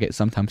their bracket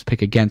sometimes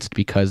pick against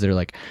because they're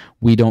like,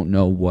 we don't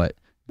know what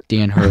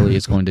Dan Hurley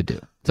is going to do.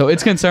 So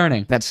it's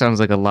concerning. That sounds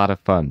like a lot of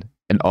fun,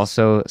 and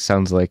also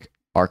sounds like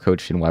our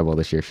coach in Weibel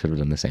this year should have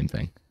done the same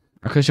thing.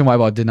 Our Christian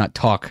Weiball did not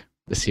talk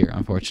this year,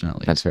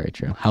 unfortunately. That's very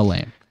true. How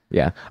lame.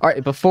 Yeah. All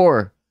right.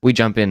 Before we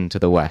jump into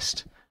the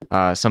West,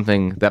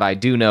 something that I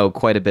do know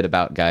quite a bit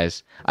about,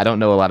 guys. I don't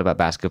know a lot about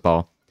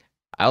basketball.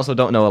 I also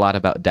don't know a lot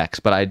about decks,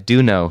 but I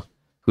do know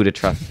who to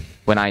trust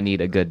when I need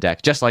a good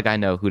deck, just like I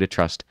know who to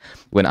trust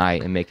when I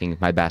am making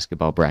my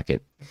basketball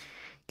bracket.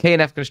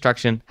 K&F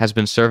Construction has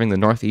been serving the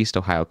Northeast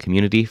Ohio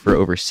community for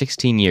over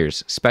 16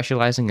 years,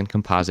 specializing in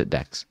composite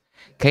decks.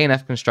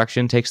 K&F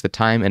Construction takes the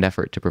time and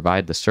effort to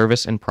provide the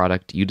service and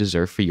product you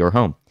deserve for your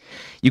home.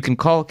 You can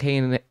call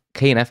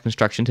K&F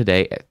Construction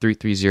today at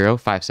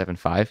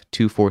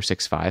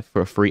 330-575-2465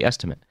 for a free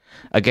estimate.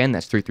 Again,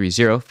 that's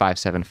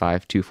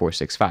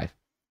 330-575-2465.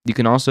 You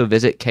can also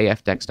visit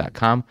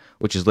kfdecks.com,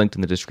 which is linked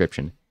in the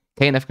description.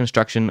 K&F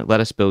Construction, let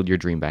us build your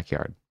dream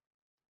backyard.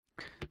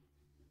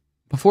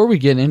 Before we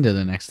get into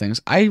the next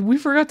things, we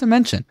forgot to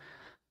mention.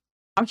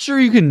 I'm sure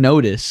you can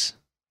notice,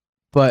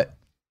 but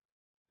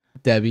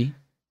Debbie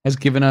has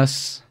given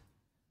us,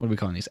 what are we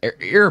calling these?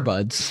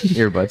 Earbuds.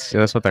 Earbuds, yeah,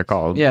 that's what they're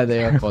called. Yeah,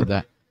 they are called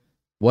that.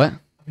 What?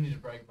 We need to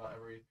brag about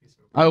every piece of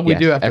Oh, we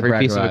Yes, do have to every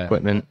brag piece of about it.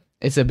 equipment.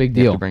 It's a big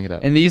You have deal. to bring it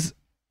up. And these,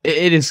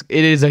 it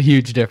is a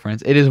huge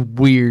difference. It is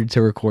weird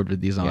to record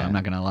with these on. Yeah. I'm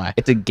not gonna lie.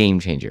 It's a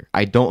game changer.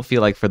 I don't feel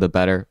like for the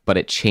better, but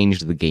it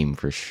changed the game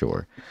for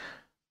sure.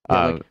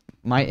 Yeah, like,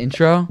 my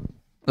intro,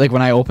 like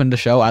when I opened the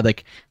show, I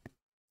like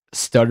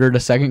stuttered a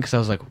second because I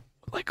was like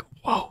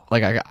whoa,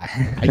 like I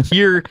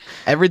hear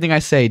everything I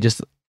say.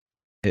 Just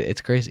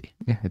it's crazy.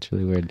 Yeah, it's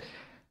really weird.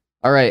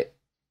 All right.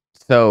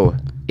 So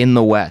in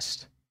the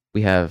West,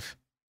 we have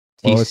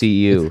Well,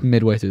 TCU. It's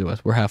midway through the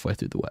West. We're halfway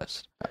through the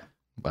West.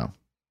 Well,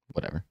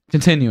 whatever.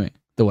 Continuing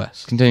the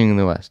West. Continuing in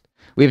the West,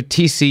 we have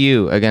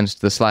TCU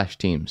against the Slash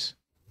teams.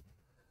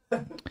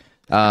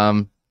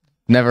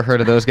 Never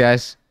heard of those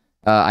guys.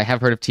 I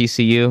have heard of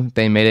TCU.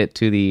 They made it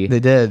to the. They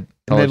did.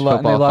 College They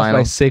football lost by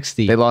final.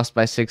 60. They lost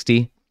by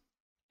 60,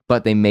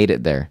 but they made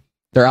it there.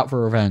 They're out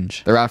for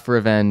revenge. They're out for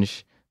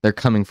revenge. They're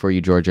coming for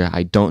you, Georgia.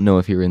 I don't know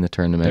if you're in the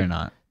tournament. They're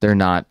not. They're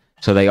not.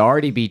 So they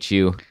already beat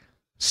you.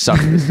 Suck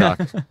to suck.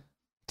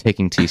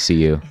 Taking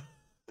TCU.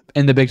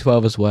 In the Big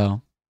 12 as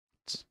well.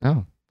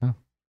 Oh.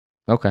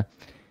 Okay.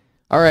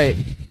 All right.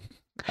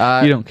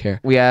 You don't care.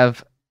 We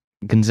have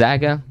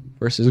Gonzaga,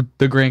 Versus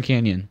the Grand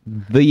Canyon.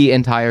 the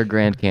entire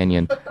Grand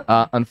Canyon.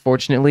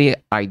 Unfortunately,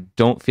 I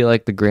don't feel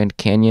like the Grand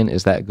Canyon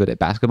is that good at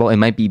basketball. It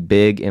might be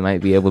big. It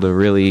might be able to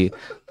really,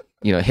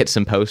 hit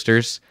some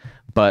posters.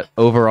 But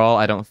overall,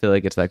 I don't feel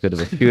like it's that good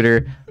of a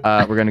shooter.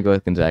 We're going to go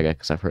with Gonzaga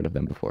because I've heard of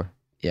them before.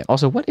 Yeah.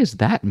 Also, what is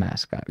that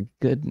mascot?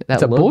 Good. That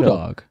It's a logo.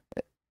 bulldog.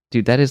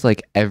 Dude, that is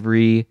like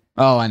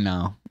Oh, I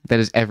know. that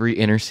is every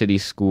inner city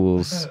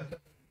school's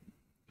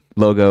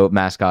logo,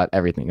 mascot,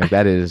 everything. Like,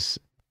 that is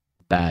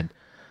bad.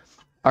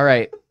 All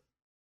right.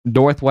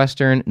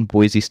 Northwestern and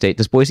Boise State.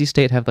 Does Boise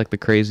State have like the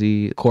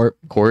crazy Court.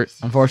 court?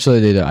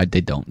 Unfortunately, they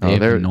don't. They Oh, have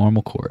they're- a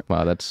normal court.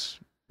 Wow, that's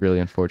really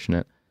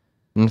unfortunate.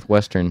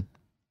 Northwestern.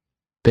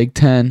 Big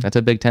 10. That's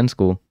a Big Ten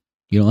school.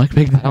 You don't like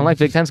Big 10? I don't like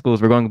Big Ten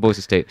schools. We're going to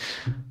Boise State.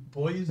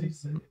 Boise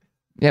State.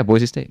 Yeah,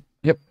 Boise State.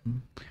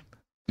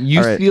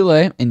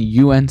 UCLA and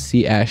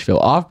UNC Asheville.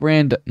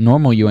 Off-brand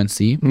normal UNC,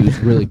 who's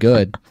really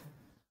good.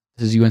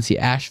 This is UNC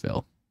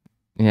Asheville.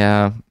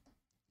 Yeah.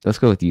 Let's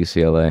go with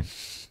UCLA.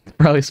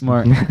 Probably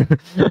smart.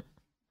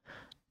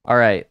 All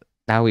right.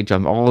 Now we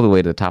jump all the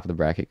way to the top of the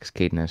bracket because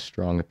Caden has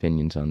strong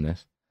opinions on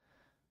this.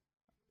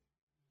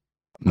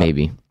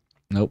 Maybe.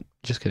 Nope.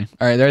 Just kidding.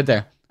 All right, they're right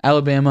there.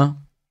 Alabama.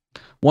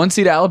 1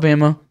 seed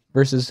Alabama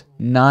versus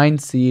 9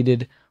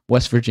 seeded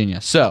West Virginia.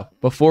 So,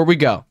 before we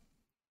go.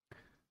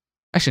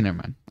 Actually, never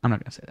mind. I'm not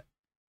going to say that.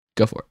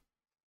 Go for it.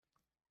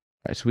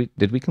 All right. So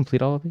did we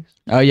complete all of these?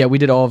 Oh, yeah, we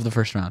did all of the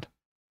first round.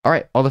 All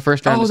right, all the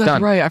first round Oh, is that's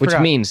done, right, I which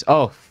forgot. means,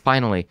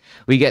 finally,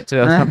 we get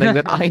to something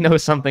that I know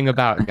something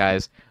about,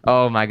 guys.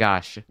 Oh my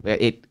gosh,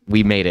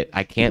 we made it.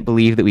 I can't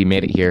believe that we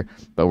made it here,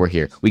 but we're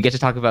here. We get to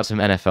talk about some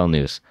NFL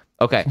news.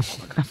 Okay,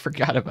 I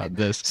forgot about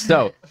this.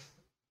 so,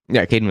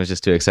 yeah, Caden was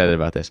just too excited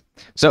about this.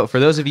 So, for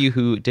those of you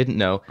who didn't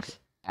know,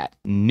 at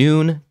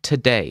noon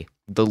today,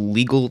 the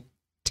legal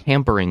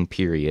tampering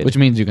period... Which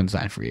means you can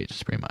sign free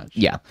agents, pretty much.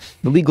 Yeah.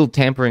 The legal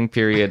tampering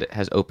period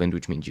has opened,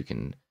 which means you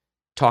can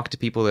talk to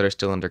people that are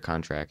still under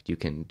contract. You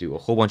can do a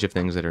whole bunch of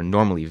things that are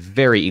normally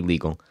very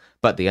illegal,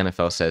 but the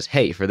NFL says,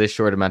 hey, for this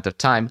short amount of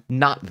time,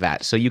 not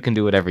that. So you can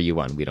do whatever you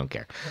want. We don't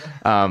care.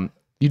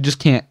 You just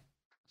can't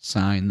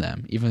sign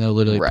them, even though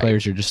literally Right.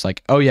 players are just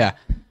like, oh, yeah,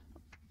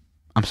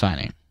 I'm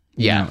signing.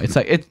 You Yeah. know, it's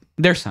like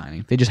they're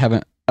signing. They just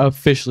haven't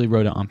officially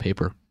wrote it on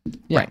paper.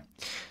 Yeah. Right.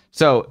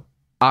 So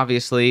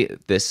obviously,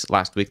 this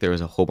last week, there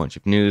was a whole bunch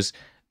of news.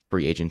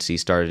 Free agency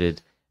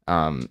started.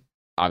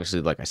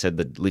 Obviously, like I said,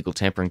 the legal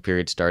tampering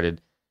period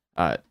started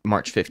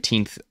March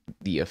 15th.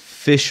 The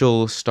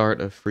official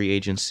start of free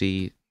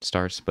agency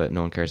starts, but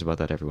no one cares about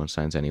that. Everyone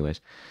signs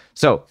anyways.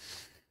 So,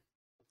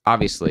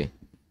 obviously,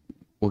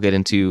 we'll get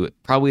into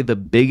probably the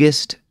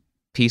biggest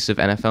piece of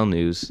NFL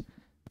news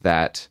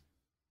that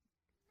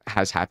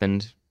has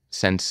happened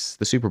since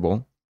the Super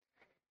Bowl.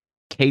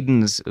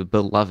 Caden's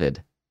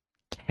beloved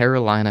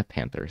Carolina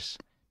Panthers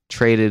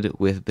traded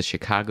with the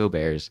Chicago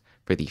Bears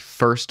for the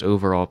first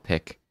overall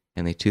pick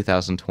in the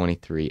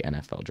 2023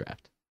 NFL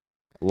Draft.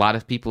 A lot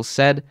of people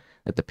said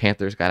that the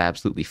Panthers got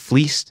absolutely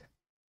fleeced.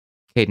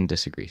 Caden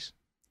disagrees.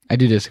 I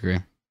do disagree.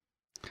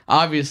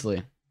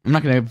 Obviously, I'm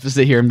not gonna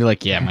sit here and be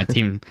like, "Yeah, my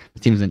team's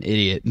an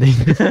idiot."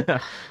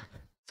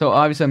 So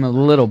obviously, I'm a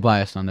little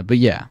biased on it, but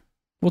yeah,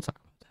 we'll talk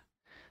about that.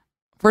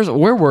 First,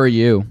 where were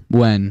you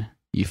when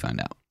you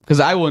found out? Because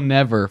I will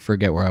never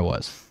forget where I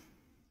was.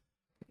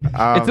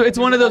 It's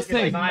one of those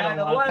things. That's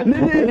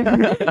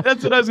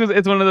what I was gonna say.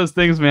 It's one of those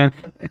things, man.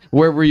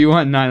 Where were you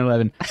on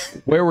 9/11?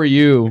 Where were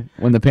you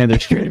when the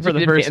Panthers traded for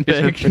the first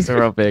pick? First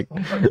overall pick.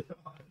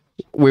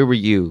 Where were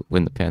you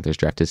when the Panthers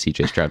drafted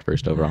CJ Stroud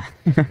first overall?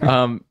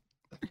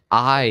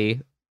 I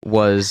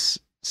was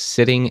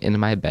sitting in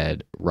my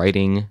bed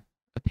writing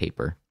a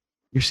paper.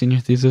 Your senior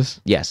thesis?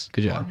 Yes.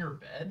 Good job. On your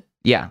bed?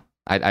 Yeah.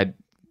 I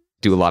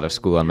do a lot of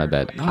school on my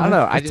bed. I don't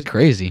know. It's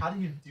crazy. How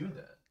do you do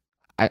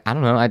that? I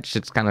don't know. I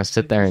just kind of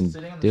sit there and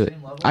do it.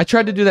 I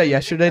tried to do that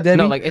yesterday, Debbie.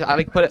 No,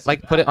 I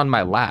put it on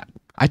my lap.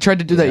 I tried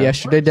to do that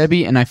yesterday,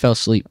 Debbie, and I fell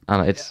asleep. I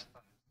don't know.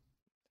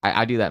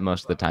 I do that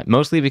most of the time.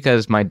 Mostly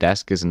because my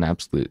desk is an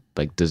absolute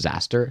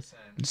disaster.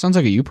 It sounds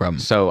like a you problem.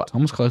 So It's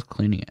almost close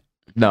cleaning it.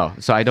 no,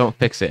 so I don't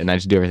fix it and I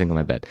just do everything on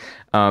my bed.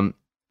 But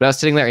I was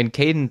sitting there and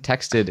Caden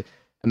texted,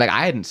 and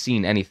I hadn't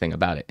seen anything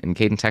about it. And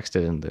Caden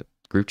texted in the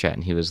group chat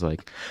and he was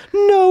like,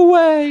 no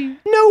way,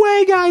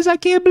 guys, I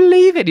can't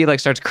believe it. He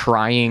starts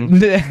crying.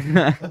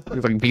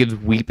 He begins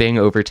weeping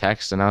over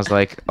text, and I was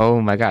like, oh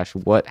my gosh,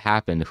 what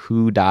happened?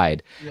 Who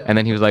died? Yeah. And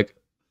then he was like,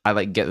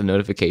 I get the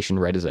notification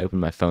right as I open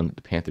my phone that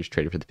the Panthers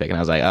traded for the pick, and I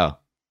was like, oh,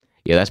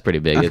 yeah, that's pretty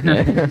big, isn't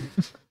it?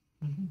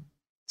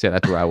 So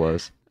that's where I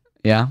was.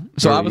 Yeah.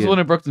 So I was the one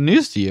who broke the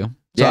news to you.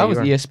 So Yeah, I was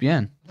you were.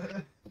 ESPN.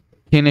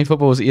 KNA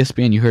football was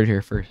ESPN. You heard it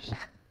here first.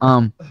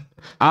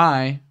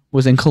 I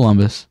was in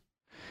Columbus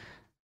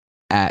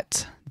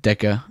at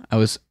DECA. I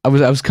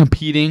was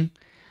competing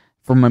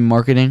for my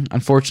marketing.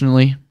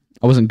 Unfortunately,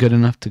 I wasn't good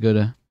enough to go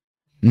to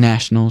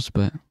nationals,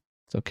 but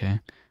it's okay.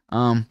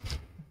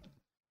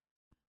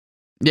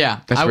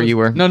 Yeah, That's where you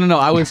were? No.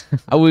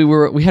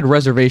 We had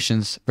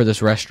reservations for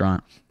this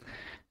restaurant.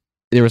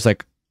 There was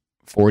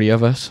 40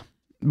 of us,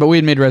 but we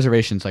had made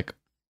reservations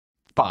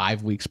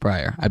 5 weeks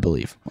prior, I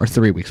believe, or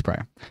 3 weeks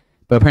prior.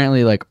 But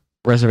apparently,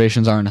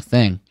 reservations aren't a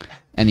thing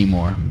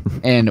anymore,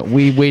 and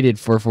we waited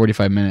for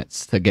 45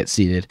 minutes to get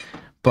seated.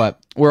 But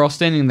we're all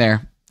standing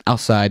there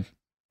outside,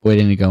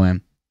 waiting to go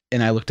in,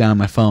 and I looked down at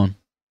my phone,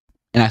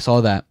 and I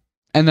saw that,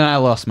 and then I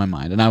lost my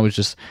mind, and I was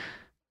just,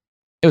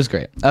 it was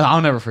great.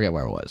 I'll never forget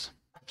where I was.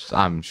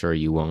 I'm sure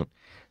you won't.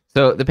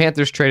 So the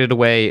Panthers traded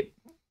away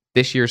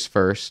this year's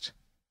first,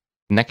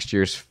 next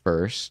year's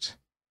first,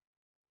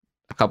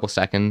 a couple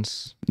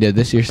seconds. Yeah,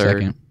 this year's Third.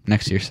 second,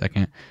 next year's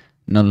second.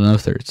 No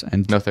thirds.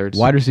 And No thirds.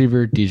 wide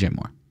receiver, DJ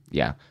Moore.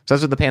 Yeah. So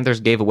that's what the Panthers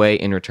gave away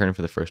in return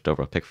for the first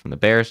overall pick from the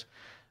Bears.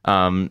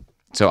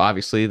 So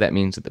obviously that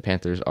means that the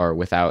Panthers are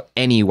without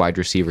any wide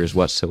receivers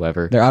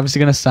whatsoever. They're obviously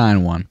going to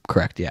sign one.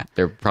 Correct, yeah.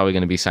 They're probably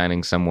going to be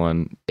signing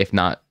someone, if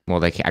not, well,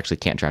 they actually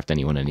can't draft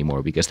anyone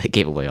anymore because they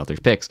gave away all their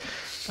picks.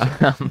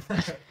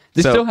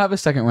 They So- still have a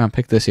second round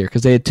pick this year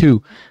because they had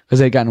two, because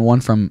they had gotten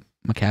one from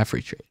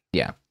McCaffrey trade.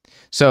 Yeah.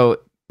 So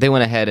they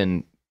went ahead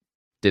and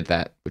did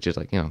that, which is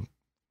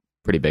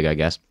pretty big, I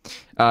guess.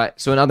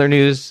 So in other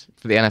news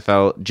for the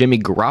NFL, Jimmy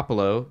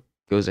Garoppolo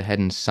goes ahead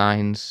and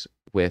signs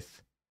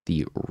with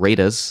the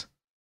Raiders.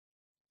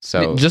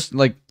 So Just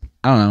I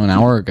don't know, an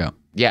hour ago.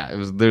 yeah, it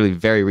was literally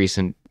very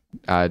recent.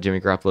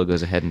 Jimmy Garoppolo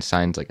goes ahead and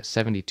signs a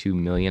 $72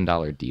 million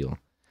deal.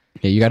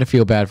 Yeah, you got to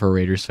feel bad for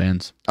Raiders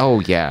fans. Oh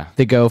yeah.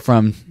 They go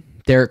from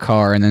Derek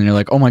Carr, and then they're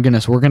like, oh my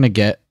goodness, we're going to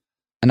get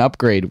an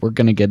upgrade. We're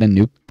going to get a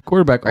new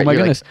quarterback. Right, oh my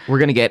you're goodness. we're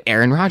gonna get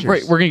Aaron Rodgers.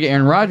 Right, we're going to get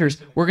Aaron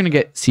Rodgers. We're going to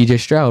get CJ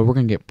Stroud. We're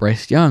going to get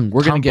Bryce Young.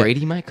 We're going Tom to get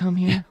Brady might come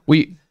here.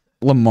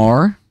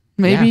 Lamar,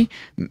 maybe.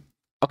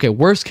 Okay,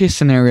 worst case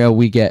scenario,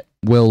 we get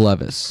Will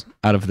Levis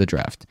out of the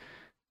draft.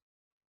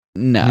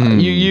 No,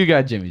 you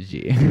got Jimmy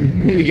G.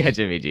 You got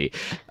Jimmy G.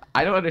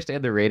 I don't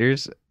understand the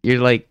Raiders. You're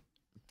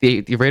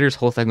the Raiders'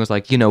 whole thing was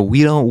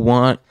we don't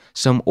want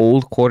some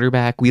old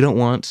quarterback. We don't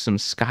want some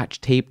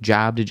scotch tape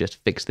job to just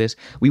fix this.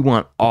 We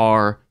want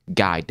our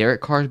guy.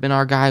 Derek Carr's been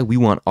our guy. We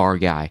want our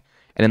guy.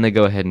 And then they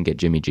go ahead and get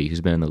Jimmy G, who's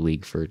been in the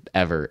league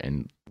forever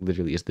and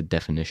literally is the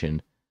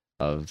definition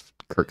of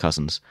Kirk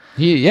Cousins.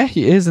 He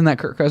is in that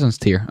Kirk Cousins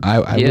tier. I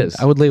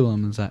would label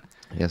him as that.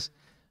 Yes.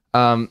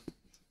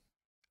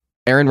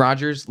 Aaron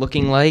Rodgers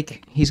looking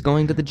like he's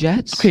going to the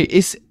Jets. Okay,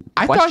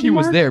 I thought he Question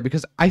was mark? there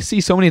because I see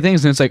so many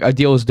things and it's like a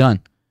deal is done.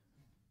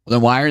 Well,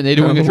 then why aren't they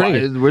doing a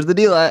trade? Where's the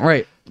deal at?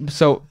 Right.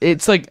 So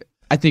it's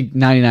I think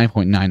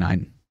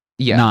 99.999.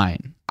 Yeah.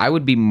 I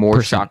would be more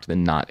Percent. shocked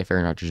than not if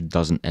Aaron Rodgers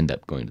doesn't end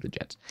up going to the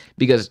Jets,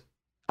 because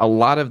a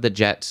lot of the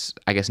Jets,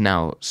 I guess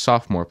now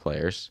sophomore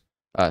players,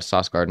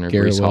 Sauce Gardner,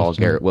 Garrett Brees Hall,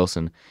 Wilson. Garrett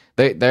Wilson,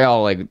 they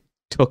all like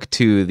took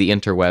to the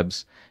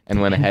interwebs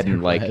and went ahead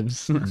and like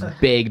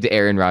begged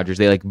Aaron Rodgers.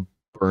 They like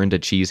burned a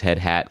cheesehead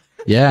hat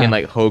Yeah. in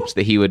like hopes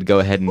that he would go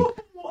ahead and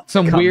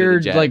some come to the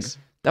weird Jets. like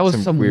that was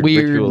Some some weird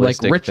weird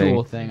like ritualistic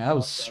ritual thing. That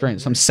was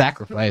strange. Some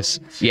sacrifice.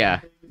 Yeah.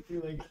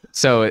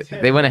 So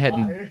they went ahead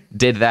and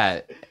did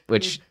that,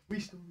 which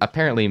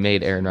apparently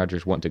made Aaron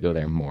Rodgers want to go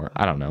there more.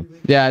 I don't know.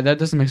 Yeah, that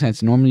doesn't make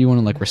sense. Normally you want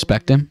to like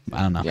respect him.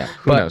 I don't know. Yeah,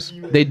 who but knows?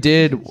 they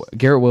did.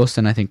 Garrett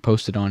Wilson, I think,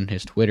 posted on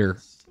his Twitter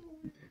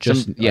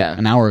just yeah.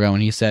 an hour ago,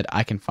 and he said,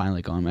 "I can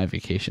finally go on my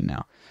vacation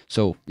now."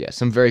 So Yeah,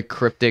 some very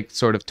cryptic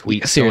sort of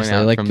tweets. seriously,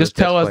 going out like from just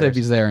the tell Jets us if players.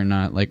 he's there or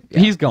not. Like Yeah.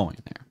 he's going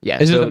there. Yeah,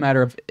 It's just so- a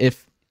matter of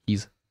if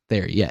he's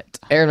there yet.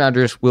 Aaron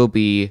Rodgers will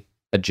be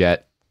a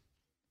Jet.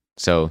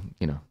 So,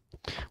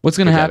 What's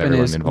going to Good job, happen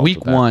everyone is involved week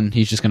with that. 1,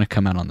 he's just going to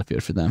come out on the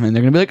field for them, and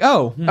they're going to be like,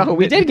 "Oh,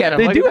 we did get him.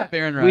 They Look do at have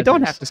Aaron that. We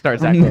don't Rodgers. have to start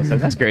Zach Wilson.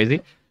 That's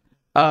crazy.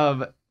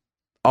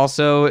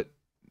 Also,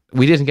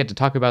 we didn't get to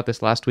talk about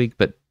this last week,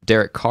 but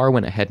Derek Carr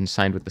went ahead and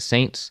signed with the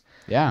Saints.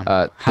 Yeah.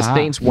 The Ha.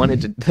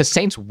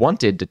 Saints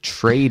wanted to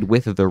trade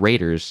with the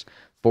Raiders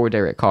for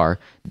Derek Carr.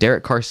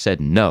 Derek Carr said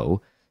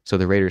no, so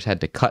the Raiders had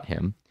to cut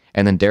him.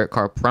 And then Derek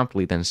Carr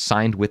promptly then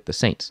signed with the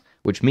Saints,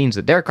 which means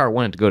that Derek Carr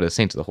wanted to go to the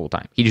Saints the whole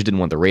time. He just didn't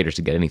want the Raiders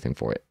to get anything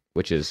for it,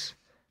 which is,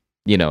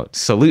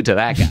 salute to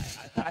that guy.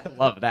 I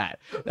love that.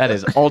 That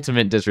is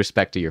ultimate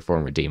disrespect to your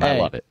former team. I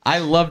Hey, love it. I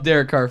love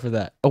Derek Carr for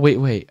that. Oh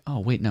wait. Oh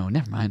wait, no,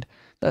 never mind.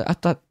 I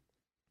thought.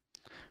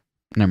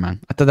 Never mind.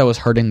 I thought that was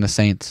hurting the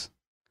Saints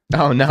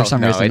Oh no, for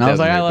some no, reason. it And I was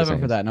doesn't like, I hurt the love him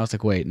for Saints. that. And I was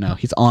like, wait, no,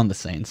 he's on the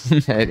Saints.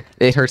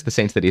 It hurts the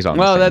Saints that he's on.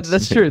 well, the Saints.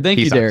 that's true. Thank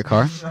He you, sucks. Derek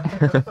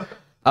Carr.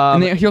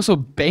 And he also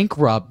bank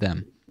robbed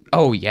them.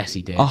 Oh yes,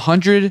 he did.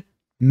 $100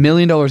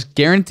 million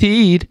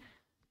guaranteed.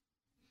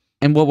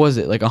 And what was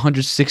it? Like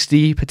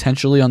 160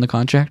 potentially on the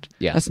contract?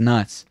 Yeah. That's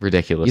nuts.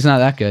 Ridiculous. He's not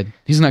that good.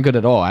 He's not good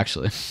at all,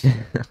 actually.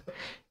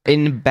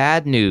 In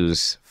bad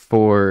news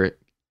for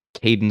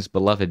Caden's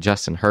beloved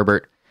Justin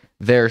Herbert,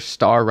 their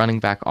star running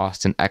back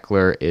Austin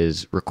Eckler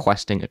is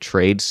requesting a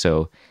trade,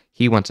 so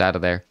he wants out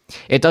of there.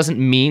 It doesn't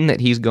mean that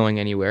he's going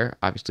anywhere.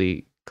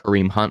 Obviously,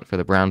 Kareem Hunt for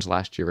the Browns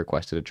last year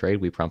requested a trade.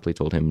 We promptly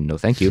told him no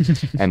thank you,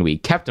 and we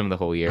kept him the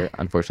whole year.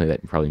 Unfortunately,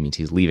 that probably means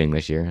he's leaving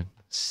this year.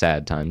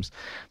 Sad times.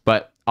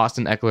 But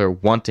Austin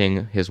Eckler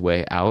wanting his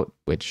way out,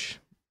 which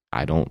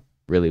I don't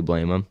really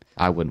blame him.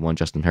 I wouldn't want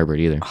Justin Herbert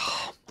either.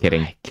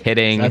 Kidding.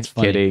 That's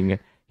funny. Kidding.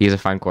 He's a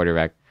fine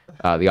quarterback.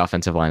 The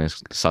offensive line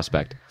is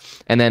suspect.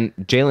 And then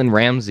Jalen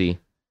Ramsey.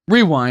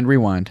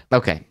 Rewind.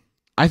 Okay.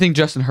 I think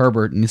Justin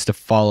Herbert needs to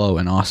follow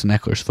in Austin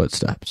Eckler's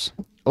footsteps.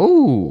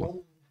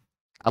 Ooh.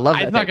 I love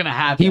that. It's not going to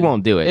happen. He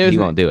won't do it. He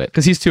won't do it.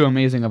 Because he's too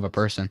amazing of a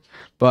person.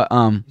 But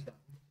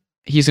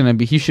he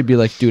should be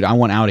like, dude, I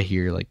want out of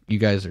here. Like, you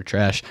guys are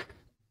trash.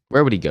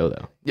 Where would he go,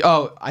 though?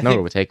 Oh, I Nowhere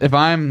think would take him. if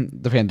I'm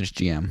the Panthers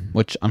GM,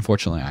 which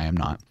unfortunately I am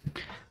not,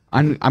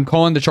 I'm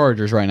calling the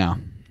Chargers right now.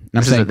 And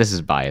I'm saying, This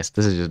is biased.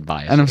 This is just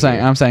biased. and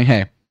I'm saying,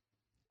 hey,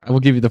 I will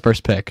give you the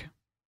first pick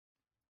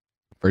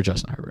for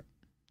Justin Herbert.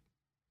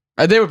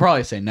 They would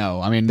probably say no.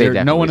 I mean, They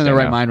no one in definitely their say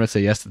right no. mind would say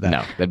yes to that.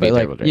 No, that'd be But a like,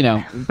 terrible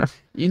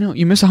trade.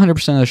 you miss 100%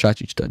 of the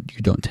shots you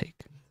don't take.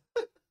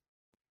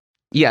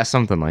 Yeah,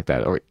 something like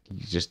that. Or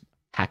you just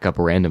hack up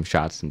random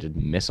shots and just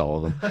miss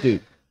all of them.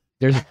 Dude,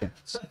 there's a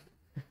chance.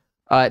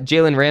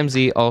 Jalen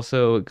Ramsey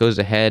also goes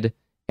ahead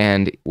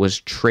and was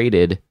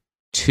traded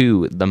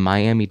to the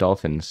Miami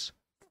Dolphins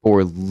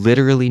for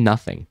literally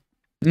nothing.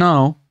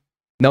 No,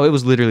 No, it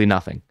was literally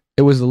nothing.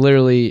 it was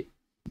literally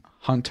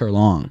Hunter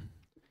Long.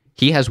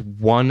 He has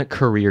one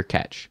career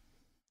catch.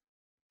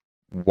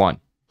 One.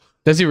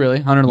 Does he really?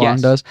 Hunter Long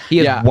Yes. does? He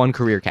has Yeah. one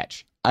career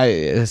catch.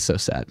 It's so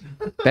sad.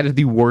 That is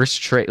the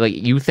worst trade. Like,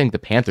 you think the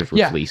Panthers were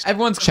fleeced.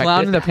 Everyone's Check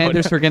clowning this the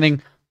Panthers out. for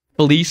getting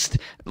fleeced.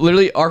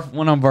 Literally,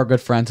 one of our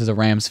good friends is a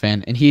Rams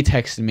fan, and he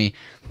texted me.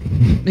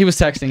 He was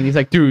texting, and he's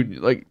like, "Dude,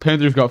 like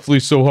Panthers got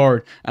fleeced so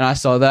hard." And I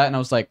saw that, and I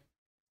was like,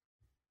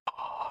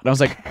 oh. And I was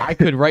like, I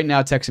could right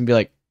now text and be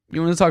like,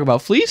 "You want to talk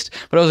about fleeced?"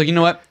 But I was like, you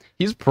know what?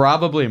 He's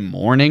probably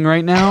mourning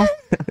right now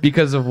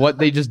because of what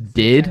they just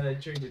did.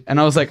 And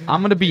I was like,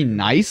 I'm gonna be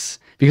nice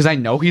because I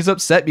know he's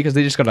upset because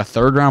they just got a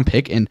 3rd round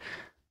pick and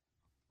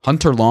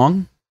Hunter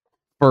Long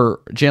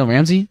for Jalen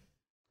Ramsey.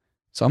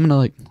 So I'm gonna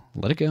like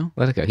let it go.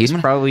 Let it go. He's I'm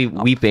gonna- probably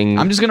weeping.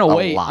 I'm just gonna a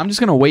wait. lot. I'm just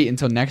gonna wait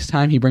until next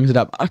time he brings it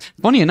up.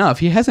 Funny enough,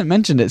 he hasn't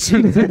mentioned it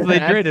since they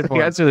traded for him.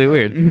 That's really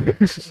weird.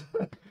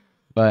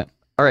 But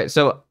All right,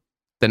 so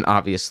then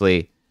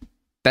obviously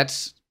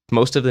that's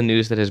most of the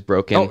news that has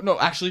broken. oh no,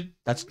 actually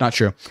that's not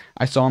true.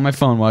 I saw on my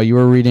phone while you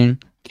were reading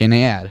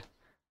K&F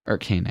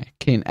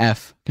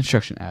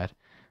construction ad.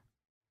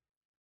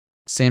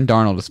 Sam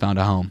Darnold has found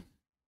a home.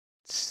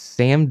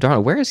 Sam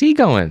Darnold, where is he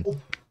going?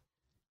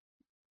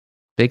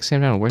 Big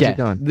Sam Darnold, where's he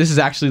going? This is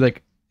actually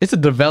like it's a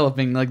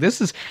developing like this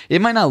is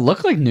it might not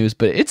look like news,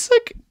 but it's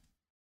like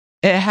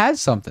it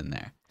has something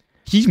there.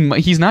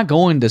 He's not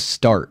going to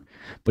start.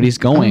 but he's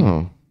going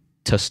Oh,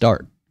 to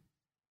start.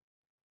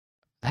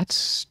 that's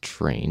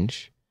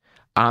strange.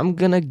 I'm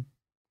gonna.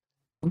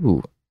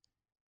 Ooh.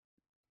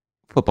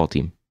 Football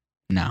team.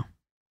 No.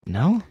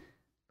 No?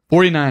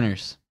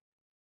 49ers.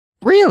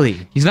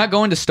 Really? He's not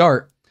going to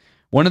start.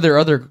 One of their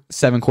other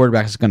 7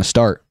 quarterbacks is going to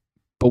start,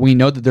 but we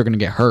know that they're going to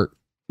get hurt.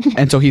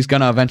 And so he's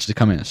going to eventually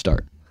come in and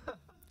start.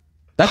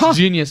 That's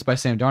genius by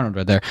Sam Darnold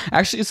right there.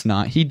 Actually, it's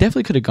not. He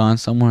definitely could have gone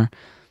somewhere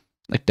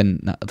like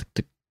could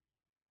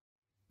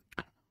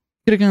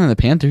have gone to the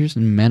Panthers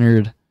and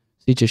mentored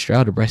CJ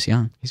Stroud or Bryce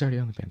Young. He's already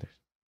on the Panthers.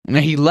 And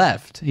he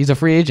left. He's a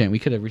free agent. We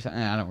could have resigned.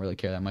 I don't really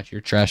care that much.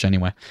 You're trash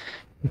anyway.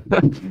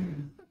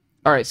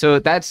 All right, so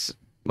that's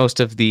most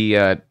of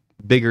the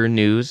bigger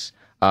news.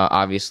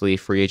 Obviously,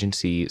 free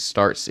agency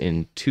starts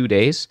in 2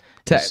 days.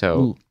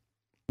 So,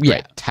 yeah.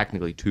 right,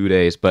 technically 2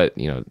 days, but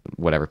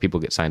whatever.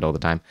 People get signed all the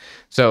time.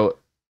 So,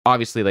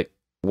 obviously, like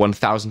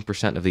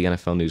 1,000% of the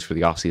NFL news for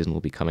the offseason will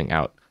be coming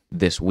out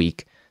this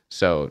week.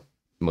 So,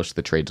 most of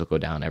the trades will go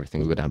down. Everything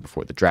will go down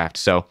before the draft.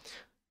 So,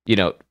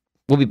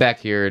 we'll be back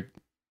here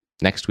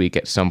next week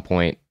at some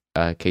point.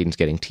 Caden's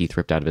getting teeth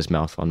ripped out of his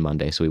mouth on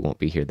Monday, so we won't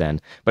be here then.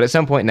 But at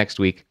some point next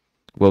week,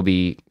 we'll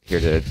be here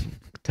to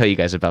tell you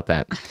guys about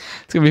that.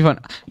 It's going to be fun.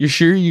 You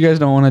sure you guys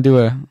don't want to do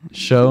a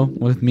show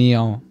with me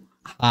all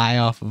high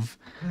off of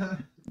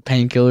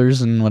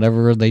painkillers and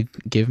whatever they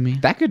give me?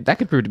 That could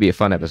prove to be a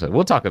fun episode.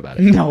 We'll talk about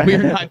it. No,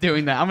 we're not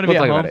doing that. I'm going to be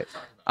We'll at talk home. about it.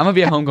 I'm going to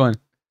be at home going,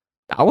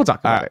 We'll talk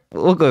about it.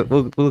 We'll go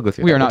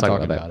through. we are that. not We'll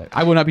talking about it.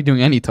 I will not be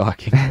doing any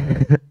talking.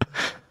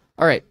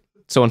 All right.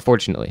 So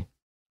unfortunately,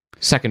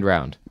 second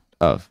round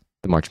of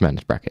the March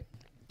Madness bracket.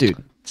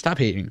 Dude, stop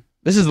hating.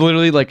 This is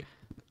literally like,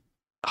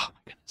 oh my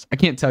goodness. I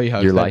can't tell you how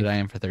Your excited life? I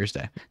am for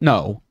Thursday.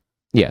 No,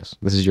 Yes,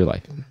 this is your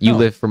life. You No.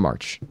 live for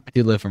March. I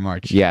do live for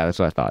March. Yeah, that's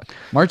what I thought.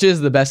 March is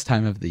the best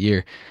time of the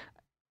year.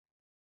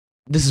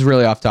 This is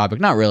really off topic.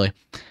 Not really.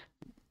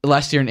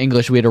 Last year in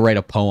English, we had to write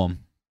a poem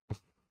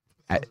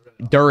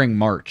during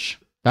March.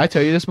 Did I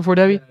tell you this before,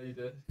 Debbie? Yeah, you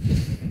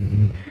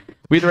did.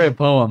 We had to write a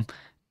poem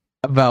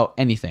about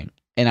anything.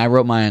 And I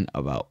wrote mine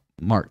about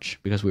March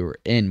because we were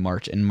in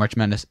March and March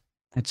Madness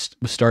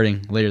was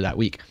starting later that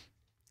week.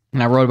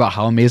 And I wrote about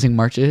how amazing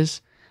March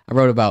is. I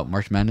wrote about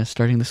March Madness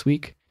starting this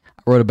week.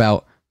 I wrote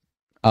about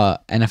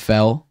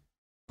NFL,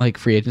 like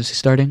free agency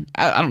starting.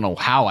 I don't know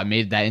how I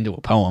made that into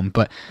a poem,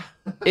 but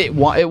it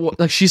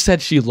like she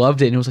said she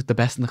loved it and it was like the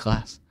best in the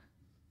class.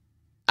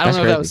 I don't That's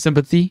know if that crazy. was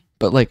sympathy,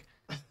 but like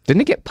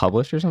Didn't it get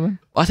published or something?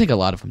 I think a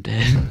lot of them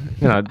did.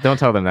 Don't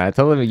tell them that.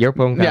 Tell them your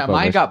poem got Yeah,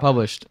 published mine got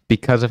published.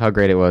 because of how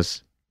great it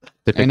was.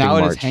 And now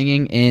it March. is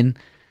hanging in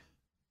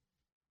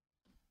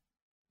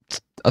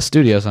a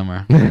studio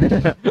somewhere.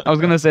 I was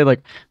gonna say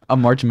like a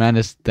March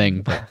Madness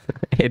thing, but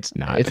It's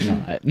not. it's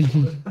not.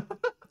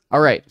 All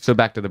right, so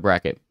back to the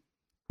bracket.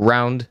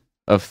 Round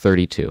of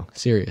 32.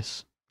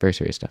 Serious. Very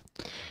serious stuff.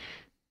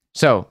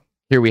 So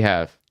here we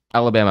have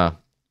Alabama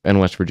and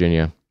West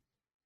Virginia.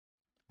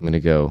 I'm going to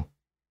go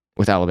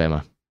with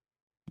Alabama.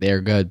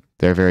 They're good.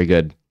 They're very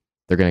good.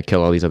 They're going to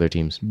kill all these other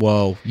teams.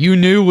 Whoa, you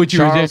knew what you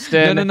were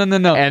Charleston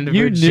doing. No. and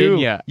you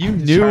Virginia. Knew, you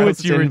knew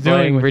what you were Charleston playing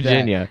doing with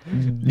Virginia.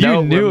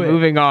 You knew we're it.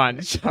 moving on.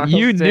 You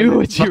Charleston knew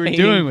what you were playing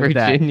doing with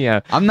that.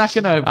 Virginia. I'm not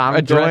gonna. I'm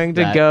address going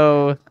to that.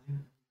 go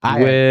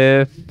I,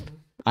 with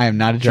I am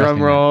not addressing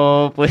drum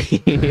roll, please.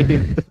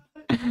 That.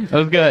 That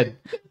was good.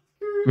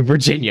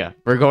 Virginia.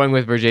 We're going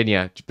with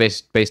Virginia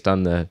based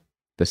on the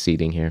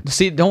seeding here.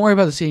 See, don't worry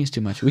about the seedings too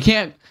much. We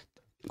can't.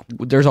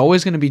 There's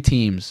always going to be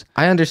teams.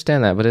 I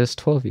understand that, but it's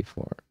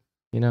 12v4.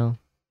 All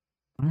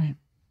right.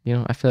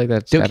 I feel like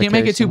that's. Don't gotta can't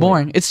make carry it too some weight.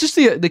 boring. It's just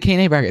the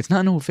K&A bracket. It's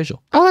not no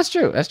official. Oh, that's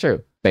true. That's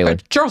true. Baylor.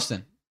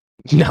 Charleston.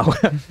 No.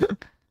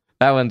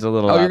 That one's a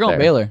little. Oh, you're out going there.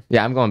 Baylor.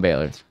 Yeah, I'm going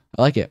Baylor.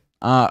 I like it.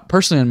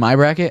 Personally, in my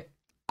bracket,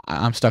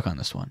 I'm stuck on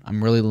this one.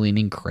 I'm really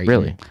leaning Creighton.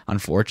 Really?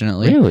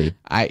 Unfortunately, Really?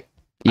 I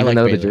Even like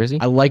though Baylor. the jersey?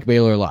 I like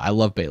Baylor a lot. I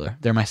love Baylor.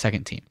 They're my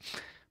second team,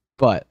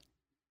 but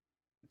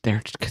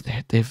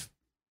they've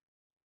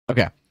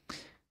okay.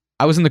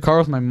 I was in the car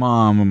with my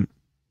mom.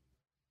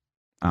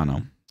 I don't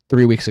know,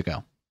 3 weeks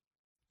ago,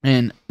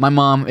 and my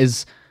mom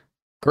is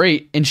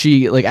great, and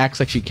she like acts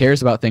like she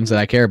cares about things that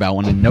I care about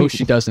when I know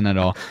she doesn't at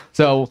all.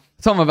 So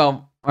something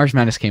about March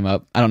Madness came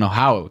up. I don't know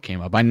how it came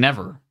up. I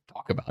never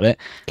talk about it.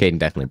 Caden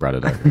definitely brought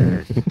it up.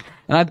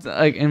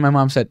 And my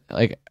mom said,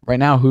 like, right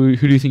now, who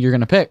do you think you're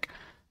gonna pick?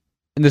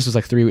 And this was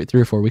like 3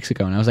 or 4 weeks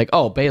ago, and I was like,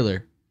 oh,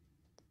 Baylor.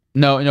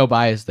 No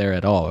bias there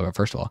at all.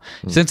 First of all,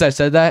 since I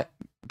said that,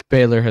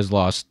 Baylor has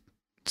lost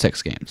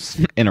 6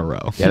 games in a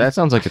row. Yeah, that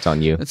sounds like it's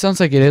on you. It sounds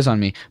like it is on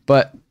me,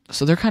 but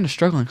so they're kind of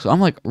struggling. So I'm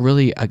like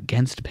really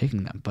against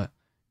picking them, but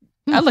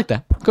I like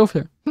that. Go for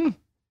it.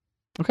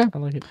 Okay, I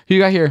like it. who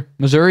you got here?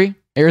 Missouri,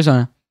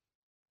 Arizona.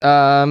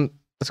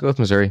 Let's go with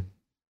Missouri.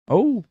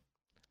 Oh,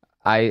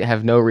 I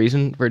have no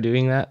reason for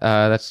doing that.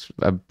 That's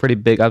a pretty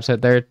big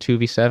upset there,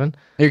 2v7.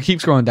 here, keep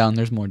scrolling down.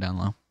 There's more down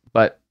low.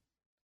 But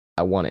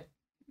I want it.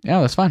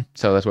 Yeah, that's fine.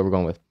 So that's what we're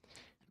going with.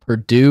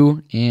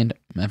 Purdue and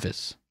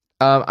Memphis.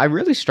 I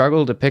really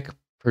struggle to pick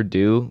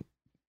Purdue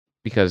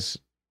because,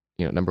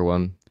 number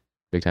one,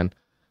 Big Ten.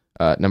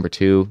 Number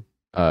 2,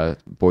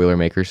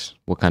 Boilermakers.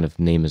 What kind of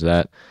name is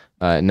that?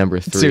 Number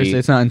 3. Seriously,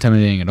 it's not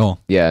intimidating at all.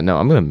 Yeah, no,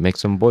 I'm gonna make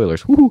some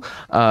Boilers. Woo!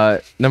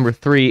 Number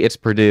 3, it's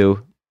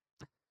Purdue.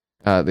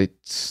 They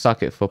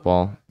suck at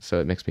football, so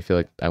it makes me feel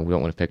like I don't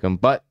want to pick them.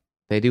 But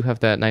they do have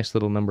that nice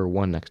little number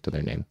 1 next to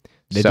their name.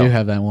 They do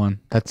have that one.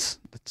 That's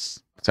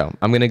So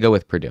I'm gonna go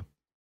with Purdue.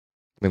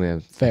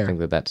 Fair. I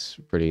think that's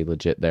pretty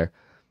legit there.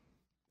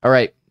 All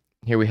right,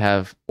 here we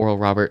have Oral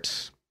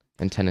Roberts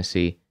and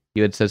Tennessee.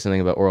 You had said something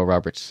about Oral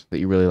Roberts that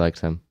you really liked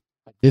him.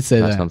 did say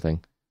That's that.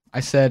 something. I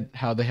said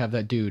how they have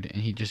that dude,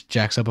 and he just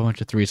jacks up a bunch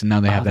of threes, and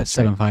now they have that that's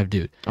right. 7'5"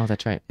 dude. Oh,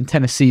 that's right. And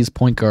Tennessee's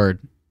point guard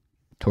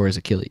tore his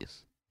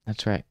Achilles.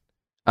 That's right.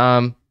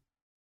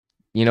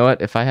 You know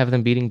what? If I have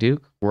them beating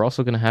Duke, we're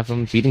also going to have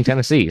them beating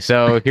Tennessee.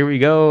 So here we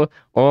go.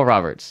 Oral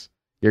Roberts.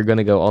 You're going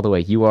to go all the way.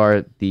 You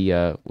are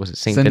the, was it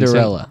St. Vincent?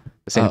 Cinderella.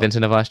 The St. Oh.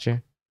 Vincent of last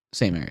year?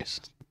 St. Mary's.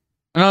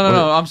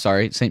 No. I'm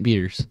sorry. St.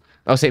 Peter's.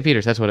 Oh, St.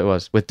 Peter's. That's what it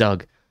was. With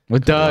Doug.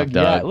 With Doug.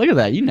 Doug. Yeah, look at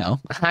that. You know.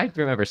 I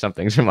remember some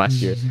things from last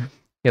year. He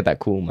had that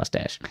cool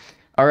mustache.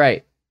 All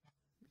right.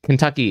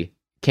 Kentucky,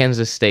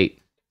 Kansas State.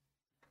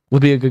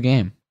 Would be a good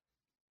game.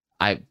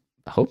 I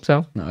hope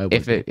so. No,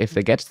 If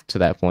it gets to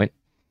that point.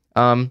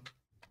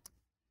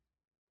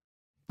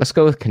 Let's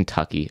go with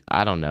Kentucky.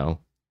 I don't know.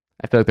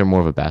 I feel like they're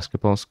more of a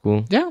basketball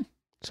school. Yeah.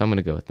 So I'm going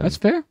to go with them. That's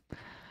fair.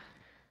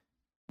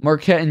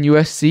 Marquette and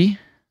USC.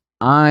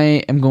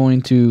 I am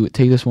going to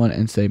take this one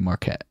and say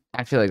Marquette.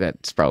 I feel like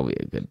that's probably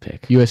a good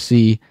pick.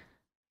 USC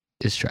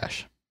is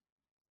trash.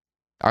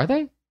 Are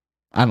they?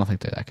 I don't think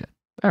they're that good.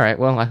 All right.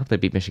 Well, I hope they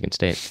beat Michigan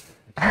State.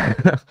 All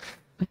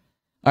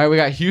right, we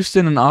got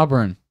Houston and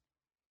Auburn.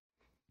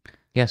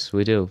 Yes,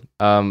 we do.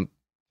 I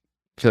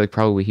feel like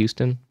probably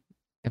Houston,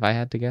 if I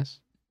had to guess.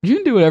 You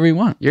can do whatever you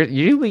want.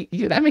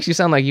 That makes you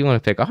sound like you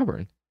want to pick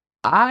Auburn.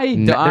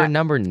 They're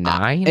number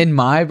 9? In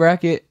my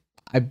bracket,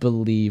 I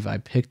believe I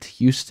picked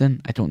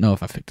Houston. I don't know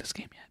if I picked this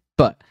game yet.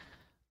 But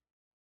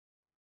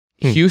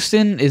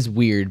Houston is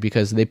weird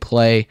because they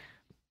play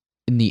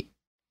in the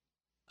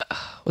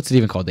what's it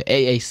even called? The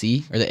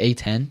AAC or the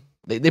A10?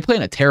 They play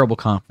in a terrible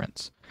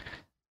conference.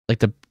 They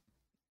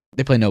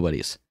play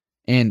nobodies.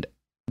 And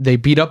they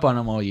beat up on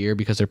them all year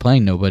because they're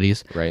playing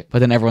nobodies. Right. But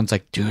then everyone's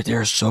like, dude,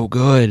 they're so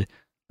good.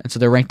 And so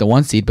they're ranked the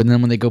 1 seed. But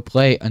then when they go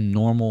play a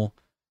normal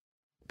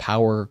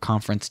power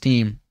conference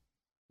team,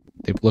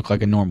 they look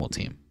like a normal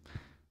team.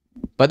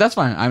 But that's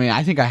fine. I mean,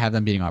 I think I have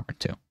them beating Auburn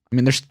too. I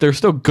mean, they're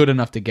still good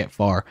enough to get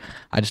far.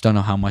 I just don't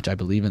know how much I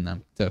believe in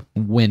them to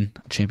win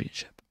a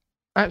championship.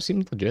 That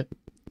seems legit.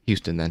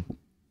 Houston, then.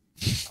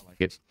 I like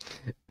it.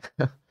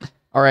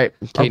 All right.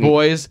 Our Caden,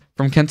 boys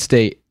from Kent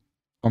State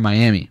or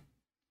Miami.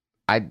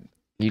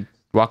 you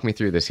walk me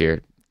through this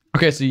here.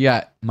 Okay, so you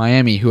got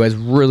Miami, who has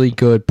really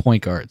good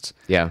point guards,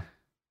 Yeah.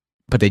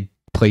 but they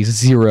play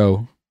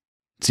zero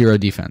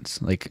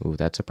defense. Like, Ooh,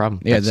 that's a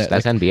problem. Yeah,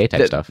 That's NBA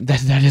type stuff.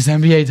 That is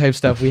NBA type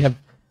stuff. We have.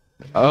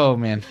 Oh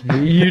man,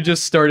 you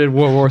just started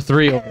World War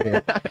III over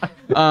here.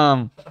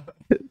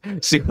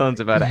 Sulan's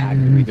about to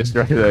actively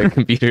destroy the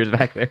computers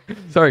back there.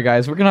 Sorry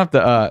guys, we're gonna have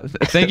to.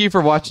 Thank you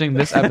for watching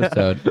this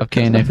episode of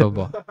KNA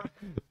Football.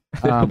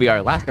 It'll be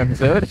our last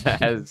episode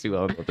as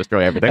Sulan will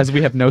destroy everything. As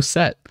we have no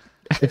set.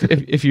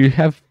 If you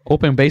have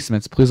open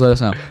basements, please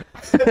let us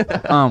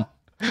know.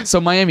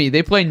 So Miami,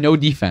 they play no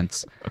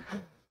defense,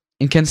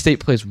 and Kent State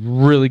plays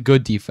really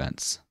good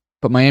defense.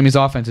 But Miami's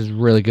offense is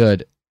really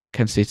good.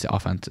 Kent State's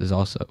offense is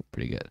also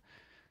pretty good.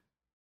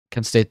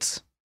 Kent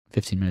State's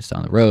 15 minutes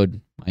down the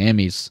road.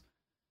 Miami's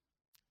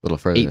a little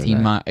further.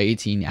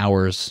 18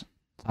 hours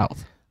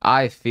south.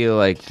 I feel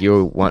like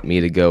you want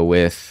me to go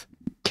with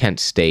Kent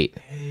State.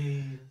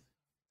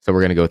 So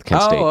we're gonna go with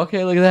Kent State. Oh,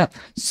 okay, look at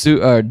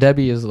that.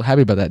 Debbie is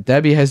happy about that.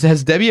 Debbie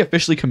has Debbie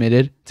officially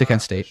committed to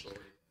Kent State.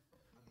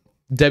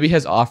 Debbie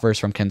has offers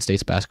from Kent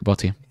State's basketball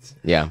team.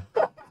 Yeah,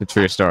 it's a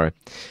true story.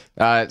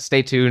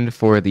 Stay tuned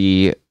for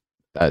the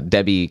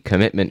Debbie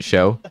commitment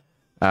show.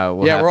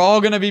 We're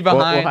all gonna be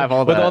behind. We'll have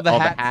all the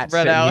hats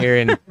spread sitting out here,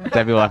 and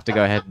Debbie will have to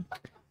go ahead.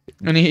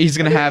 And he's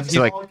gonna have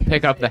So like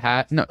pick up the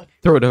hat, no.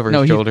 throw it over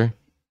No, his he- shoulder,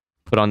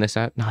 put on this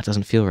hat. No, it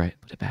doesn't feel right.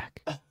 Put it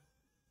back.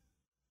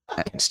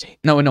 Kent State.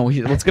 No.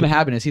 What's gonna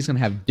happen is he's gonna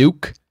have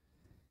Duke,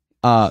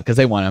 because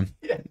they want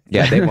him.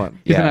 Yeah, they want.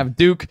 He's Yeah, gonna have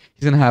Duke.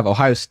 He's gonna have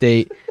Ohio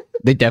State.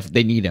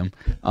 They need him.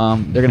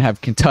 They're gonna have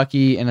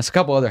Kentucky and a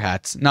couple other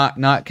hats.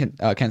 Not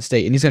Kent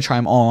State. And he's gonna try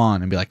them all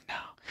on and be like no.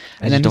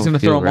 And then he's gonna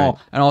throw them all.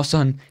 And all of a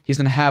sudden he's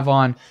gonna have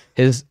on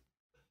his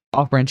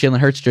off-brand Jalen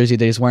Hurts jersey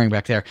that he's wearing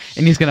back there.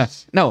 And he's gonna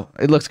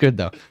it looks good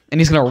though.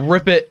 And he's gonna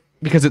rip it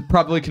because it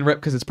probably can rip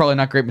because it's probably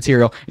not great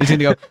material. He's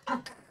gonna go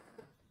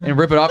and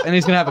rip it off. And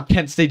he's gonna have a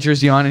Kent State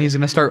jersey on. And he's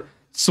gonna start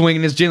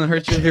swinging his Jalen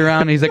Hurts jersey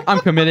around. And he's like, I'm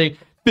committing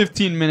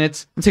 15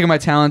 minutes. I'm taking my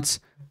talents.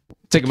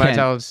 taking my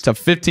talents to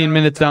 15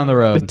 minutes down the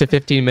road. to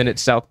 15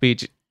 minutes South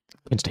Beach,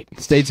 Kent State.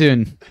 Stay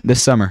tuned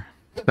this summer.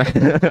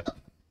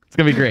 It's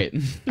gonna be great.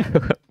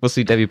 We'll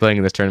see Debbie playing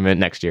in this tournament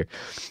next year.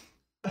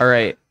 All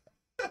right.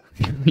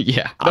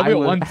 Yeah, they'll be a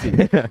one seed.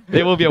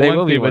 They will be a They one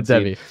will be seed one with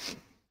Debbie.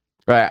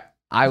 All right.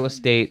 Iowa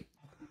State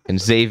and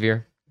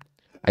Xavier.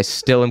 I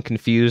still am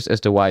confused as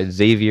to why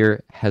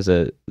Xavier has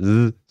a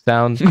Z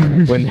sound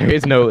when there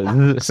is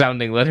no Z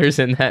sounding letters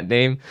in that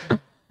name.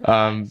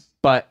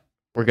 But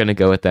we're going to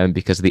go with them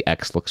because the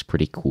X looks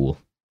pretty cool.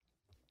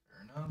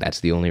 That's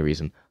the only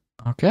reason.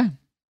 Okay.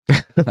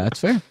 That's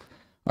fair.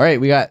 All right,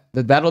 we got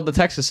the Battle of the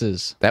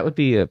Texases. That would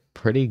be a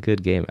pretty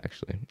good game,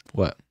 actually.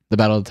 What? The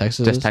Battle of the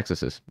Texases? Just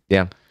Texases.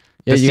 Yeah.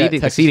 Yeah,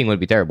 The seeding would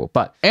be terrible,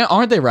 but And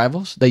aren't they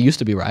rivals? They used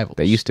to be rivals.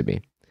 they used to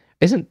be.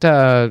 Isn't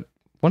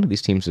one of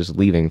these teams is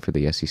leaving for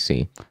the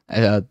SEC?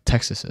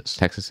 Texas is.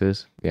 Texas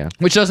is? Yeah.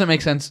 Which doesn't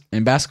make sense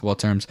in basketball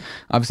terms.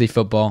 Obviously,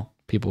 football,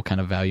 people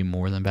kind of value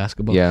more than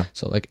basketball. Yeah.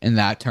 So, like, in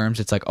that terms,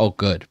 it's like, oh,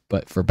 good.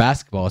 But for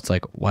basketball, it's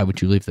like, why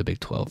would you leave the Big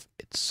 12?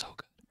 It's so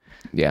good.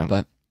 Yeah.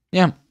 But,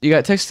 yeah, you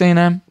got Texas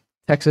A&M,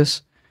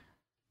 Texas,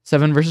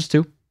 7 versus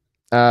 2.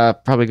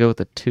 Probably go with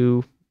the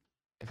 2.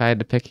 If I had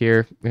to pick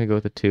here, I'm going to go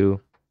with the 2.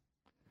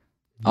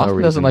 No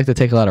Austin doesn't reason. like to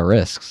take a lot of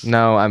risks.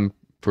 No, I'm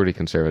pretty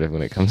conservative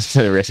when it comes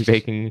to risk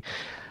taking.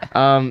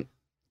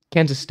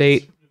 Kansas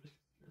State,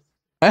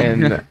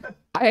 and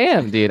I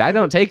am, dude. I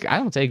don't take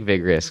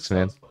big risks,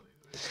 man.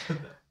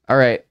 All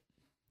right,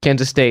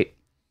 Kansas State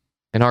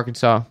and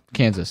Arkansas.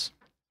 Kansas.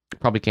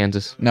 Probably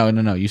Kansas. No.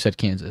 You said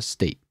Kansas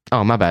State.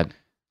 Oh, my bad.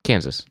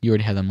 Kansas. You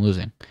already had them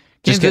losing.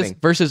 Just Kansas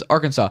kidding. versus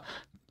Arkansas.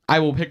 I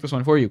will pick this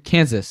one for you.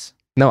 Kansas.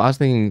 No, I was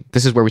thinking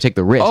this is where we take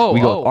the risk. We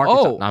go with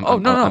Arkansas.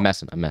 No. I'm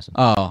messing.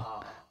 Oh.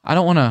 I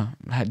don't want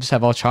to just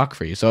have all chalk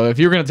for you. So if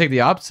you're going to take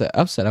the upset,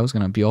 I was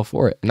going to be all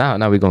for it.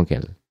 No, we going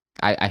Kansas.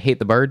 I hate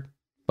the bird,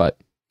 but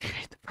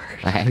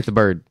I hate the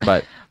bird,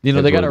 but You know,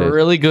 That's they got what it is.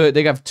 really good.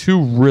 They got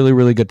 2 really,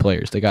 really good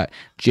players. They got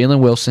Jalen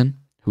Wilson,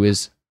 who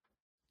is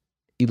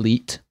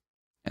elite,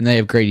 and they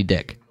have Grady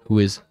Dick, who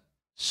is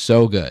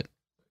so good.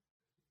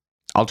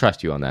 I'll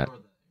trust you on that.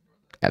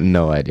 I have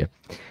no idea.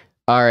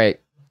 All right,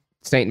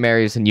 St.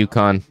 Mary's and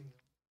UConn.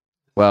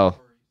 Well,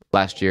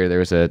 last year there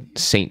was a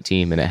Saint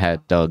team and it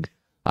had Doug.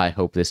 I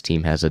hope this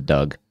team has a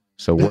Doug.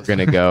 So we're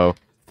gonna go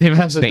Team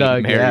has a St.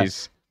 Doug,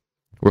 Mary's.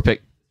 We're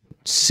pick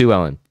Sue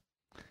Ellen.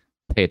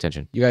 Pay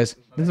attention. You guys,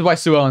 this is why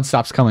Sue Ellen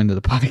stops coming to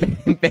the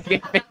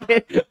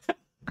podcast.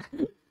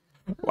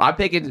 I'm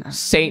picking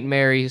St.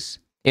 Mary's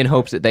in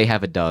hopes that they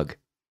have a Doug.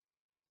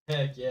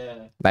 Heck yeah.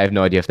 I have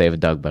no idea if they have a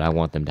Doug, but I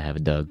want them to have a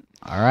Doug.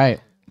 All right,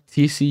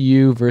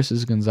 TCU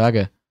versus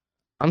Gonzaga.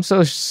 I'm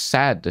so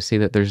sad to see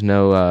that there's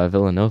no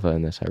Villanova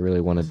in this. I really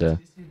wanted to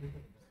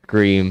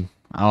scream,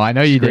 Oh, I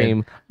know you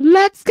did.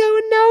 let's go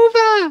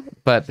Nova!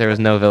 But there was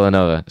no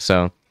Villanova,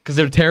 so Because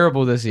they're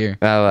terrible this year.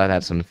 oh,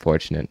 that's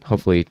unfortunate.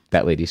 Hopefully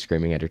that lady's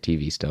screaming at her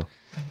TV still.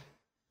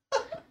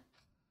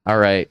 All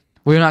right.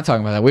 We're not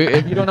talking about that.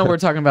 If you don't know what we're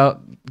talking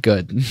about,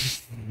 good.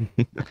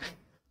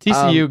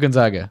 TCU,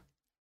 Gonzaga.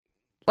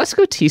 Let's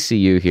go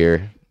TCU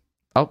here.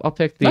 I'll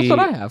pick the That's what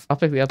I have. I'll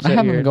pick the I upset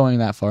haven't here. been going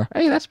that far.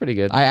 Hey, that's pretty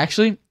good. I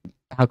actually,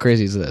 how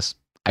crazy is this?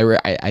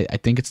 I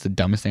think it's the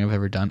dumbest thing I've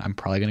ever done. I'm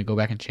probably gonna go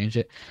back and change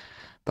it,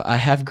 but I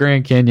have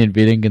Grand Canyon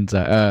beating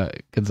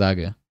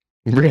Gonzaga.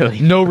 Really?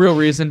 No real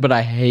reason, but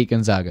I hate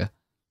Gonzaga.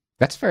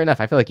 That's fair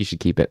enough. I feel like you should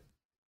keep it.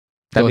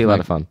 Go That'd be a with lot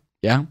Mike. of fun.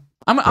 Yeah,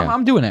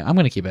 I'm doing it. I'm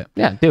gonna keep it.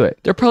 Yeah, do it.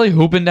 They're probably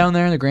hooping down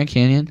there in the Grand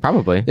Canyon.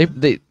 Probably.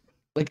 They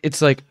like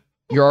it's like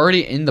you're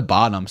already in the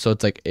bottom, so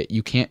it's like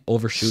you can't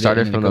overshoot.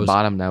 Started it and from it the goes-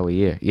 bottom, now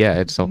we yeah,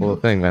 it's the whole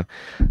thing, man.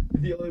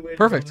 The only way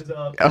Perfect. to go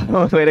is up.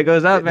 Oh, the way it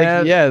goes up,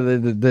 man. Yeah,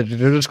 they're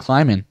just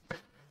climbing.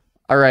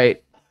 All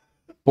right.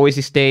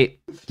 Boise State,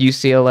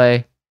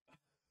 UCLA.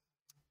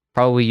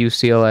 Probably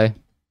UCLA.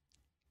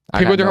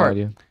 Pick with your heart.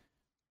 Idea.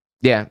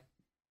 Yeah.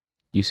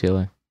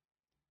 UCLA.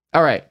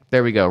 All right.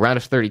 There we go. Round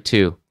of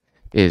 32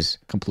 is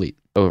Complete.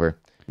 over.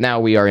 Now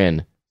we are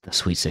in the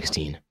Sweet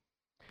 16.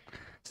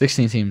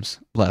 16 teams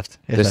left.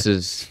 This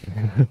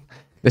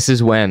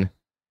is when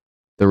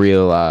the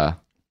real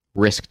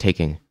risk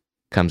taking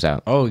comes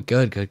out. Oh,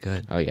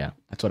 good. Oh yeah.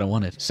 That's what I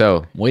wanted.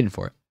 So I'm waiting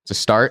for it. to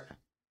start,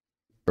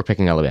 we're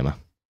picking Alabama.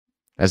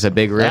 That's a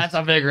big risk. That's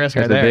a big risk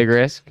That's a big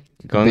risk.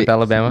 Going with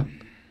Alabama.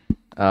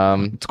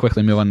 Let's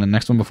quickly move on to the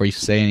next one before you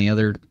say any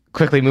other.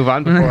 Quickly move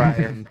on before I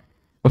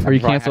Before you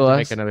before I have cancel to us.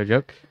 Make another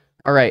joke.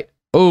 All right.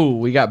 Oh,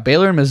 we got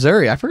Baylor and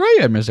Missouri. I forgot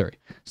you had Missouri.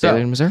 So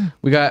Baylor, Missouri.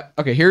 we got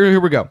here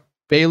we go.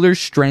 Baylor's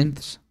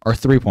strengths are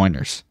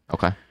 3-pointers.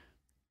 Okay.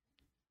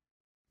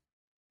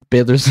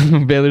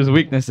 Baylor's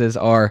weaknesses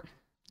are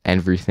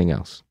Everything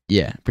else.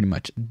 pretty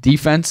much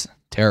defense.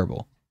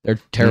 Terrible. They're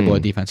terrible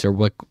at defense. They're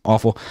like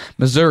awful.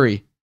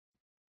 Missouri.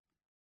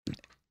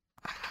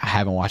 I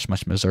haven't watched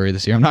much Missouri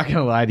this year. I'm not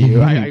gonna lie to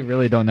you. I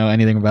really don't know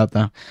anything about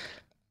them.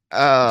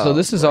 So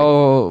this is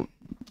all.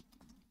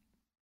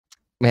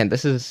 Man,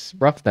 this is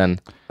rough then.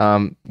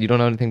 You don't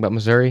know anything about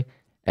Missouri,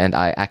 and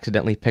I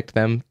accidentally picked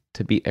them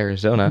to beat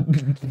Arizona.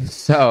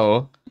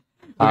 So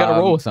We gotta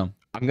roll with them.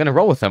 I'm gonna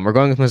roll with them. We're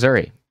going with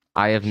Missouri.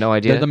 I have no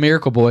idea. They're the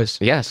Miracle Boys.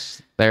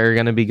 Yes, they're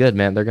gonna be good,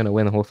 man. They're gonna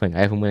win the whole thing. I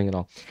have them winning it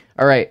all.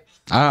 All right,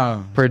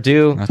 Oh,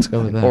 Purdue, let's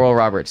go with that. Oral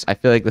Roberts. I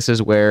feel like this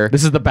is where.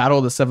 This is the battle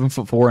of the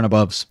 7'4" and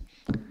aboves.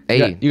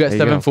 Hey, You got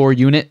there go. 7'4"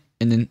 unit,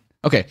 and then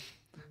okay.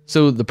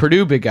 So the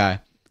Purdue big guy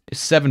is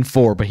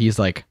 7'4", but he's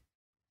like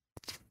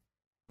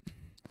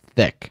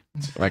thick.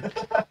 Like,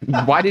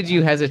 Why did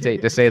you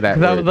hesitate to say that?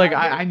 'cause I was word? like,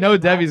 I know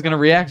Debbie's gonna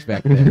react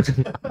back there,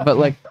 but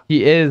like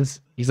he's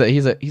a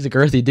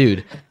girthy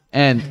dude,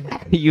 and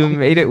You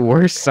made it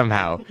worse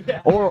somehow.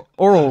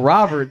 Oral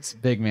Roberts,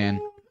 big man,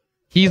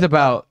 he's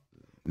about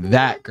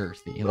that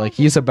girthy. Like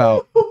he's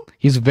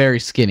very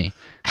skinny,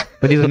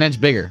 but he's an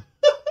inch bigger.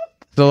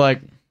 So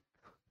like,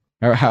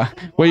 what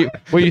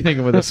are you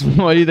thinking with this?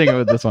 What are you thinking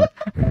with this one?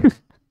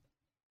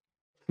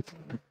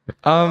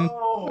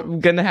 I'm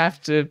gonna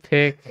have to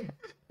pick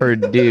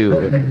Purdue.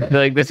 I feel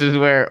like this is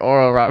where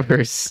Oral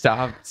Roberts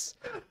stops.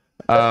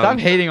 Stop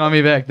hating on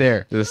me back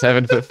there. The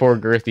 7'4"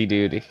 girthy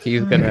dude.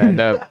 He's gonna end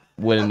up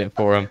winning it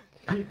for him.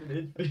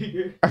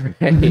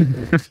 Alright.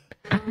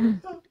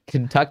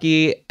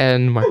 Kentucky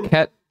and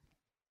Marquette.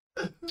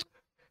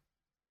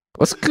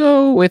 Let's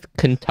go with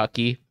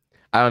Kentucky.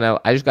 I don't know.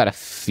 I just got a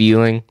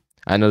feeling.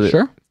 I know that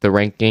Sure. the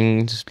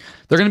rankings.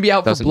 They're going to be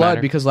out for Doesn't blood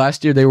matter. because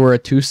last year they were a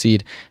 2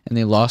 seed and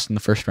they lost in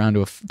the first round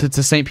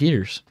to St.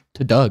 Peter's,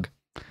 to Doug.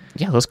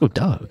 Yeah, let's go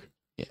Doug.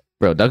 Yeah.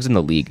 Bro, Doug's in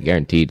the league,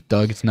 guaranteed.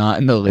 Doug is not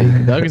in the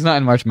league. Doug is not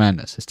in March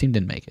Madness. His team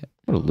didn't make it.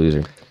 What a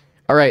loser.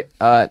 All right,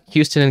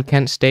 Houston and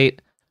Kent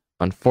State.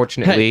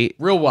 Unfortunately, Hey,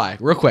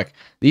 real quick.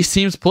 These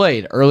teams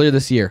played earlier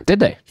this year. did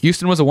they?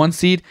 Houston was a 1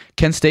 seed.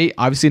 Kent State,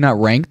 obviously not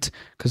ranked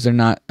because they're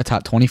not a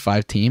top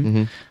 25 team.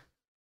 Mhm.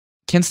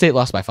 Kent State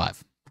lost by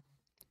 5.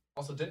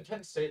 Also, didn't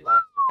Kent State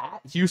last?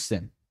 At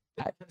Houston.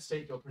 Didn't Kent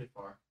State go pretty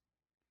far?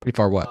 Pretty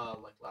far what?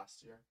 Like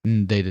last year.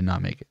 They did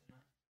not make it.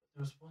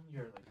 There was 1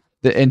 year.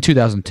 Like, In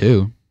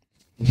 2002.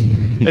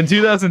 In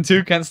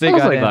 2002, Kent State That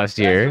was got like in. last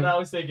year. I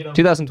was thinking.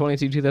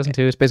 2022,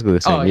 2002. It's basically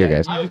the same year,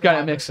 guys. You just got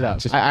to mix it up.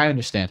 I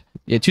understand.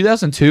 Yeah,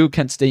 2002,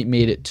 Kent State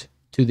made it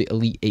to the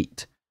Elite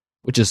 8,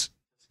 which is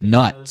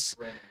nuts.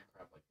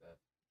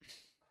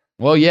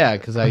 Well, yeah,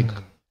 because I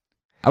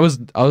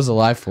was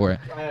alive for it.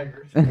 I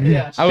agree.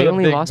 Yeah. I was They a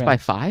only big lost fan. by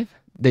 5?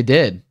 They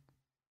did.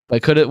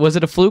 Like, was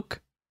it a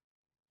fluke?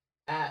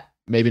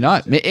 Maybe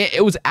not.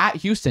 It was at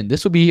Houston.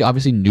 This would be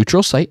obviously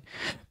neutral site.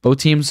 Both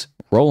teams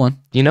rolling.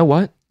 You know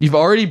what? You've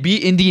already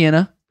beat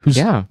Indiana, who's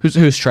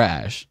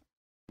trash.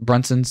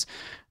 Brunson,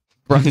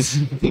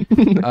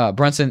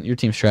 your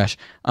team's trash.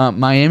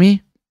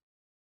 Miami,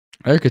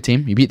 they're a good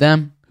team. You beat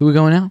them. Who are we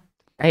going out?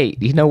 Hey,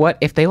 you know what?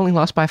 If they only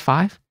lost by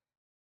 5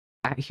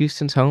 at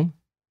Houston's home,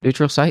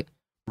 neutral site,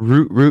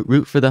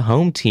 root for the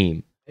home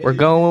team. We're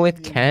going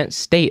with Kent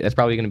State. That's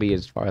probably going to be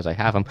as far as I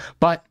have them.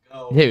 But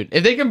Dude,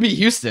 if they can beat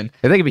Houston,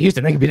 if they can beat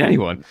Houston, they can beat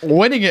anyone.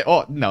 winning it.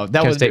 Oh no, that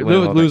Kent would State we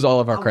win would all lose all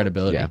of our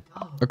credibility. Yeah.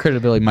 Our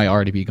credibility might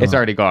already be gone. It's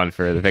already gone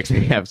for the picks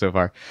we have so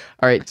far.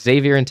 All right,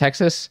 Xavier in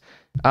Texas.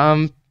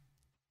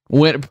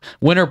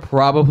 Winner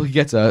probably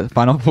gets a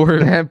Final Four.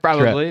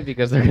 Probably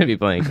because they're going to be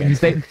playing Kent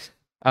State.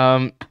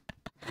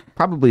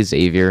 Probably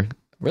Xavier.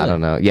 Really? I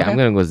don't know. Yeah, Okay. I'm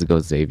going to go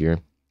with Xavier.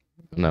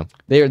 No,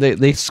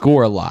 They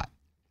score a lot.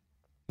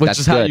 Which that's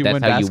is how good. you That's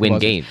win how you win basketball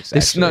games.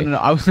 games. No, actually.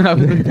 I was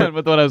done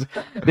with what I was.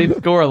 They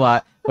score a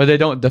lot, but they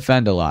don't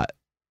defend a lot.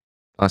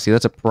 Oh, see,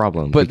 that's a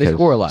problem. But they because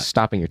score a lot.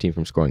 Stopping your team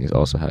from scoring is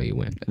also how you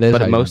win. That is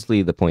But how you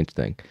mostly the points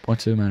thing.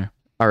 Points do matter.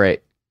 All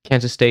right,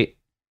 Kansas State,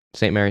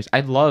 St. Mary's.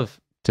 I'd love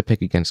to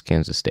pick against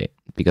Kansas State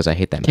because I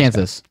hate that mascot.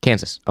 Kansas.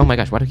 Kansas. Oh my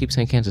gosh, why do I keep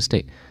saying Kansas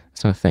State?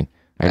 That's not a thing.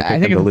 I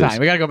think it's a sign.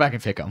 We gotta go back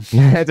and pick them.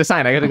 It's a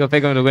sign. I got to go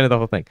pick them to win the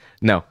whole thing.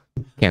 No,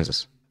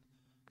 Kansas.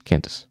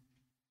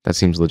 That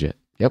seems legit.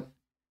 Yep,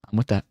 I'm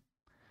with that.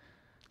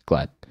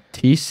 Glad.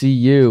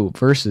 TCU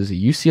versus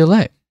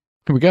UCLA.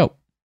 Here we go.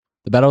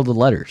 The battle of the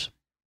letters.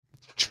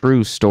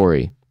 True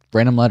story.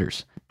 Random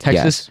letters.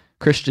 Texas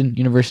Christian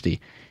University.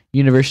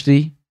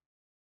 University.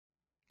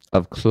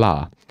 Of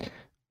Claw.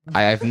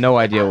 I have no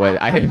idea what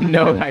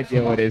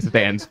it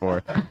stands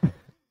for.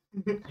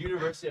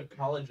 University of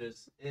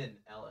Colleges in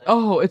LA.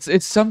 Oh,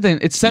 it's something.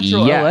 It's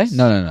Central Yes.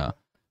 LA. No.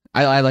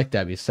 I like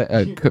Debbie.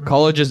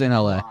 Colleges in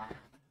LA.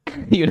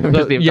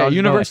 University of College.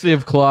 University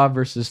of Claw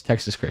versus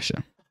Texas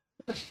Christian.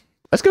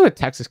 Let's go with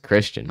Texas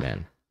Christian,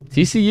 man.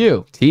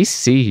 TCU.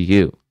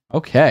 TCU.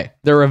 Okay,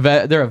 they're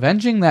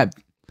avenging that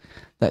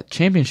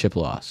championship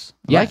loss.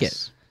 I like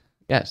it.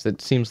 Yes,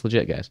 that seems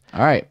legit, guys.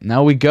 All right,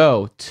 now we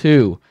go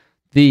to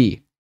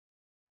the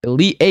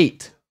Elite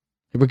 8.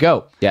 Here we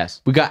go.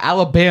 Yes. We got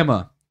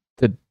Alabama,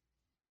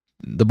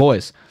 the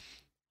boys,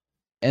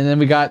 and then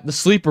we got the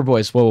sleeper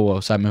boys. Whoa!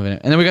 Stop moving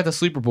it. And then we got the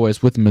sleeper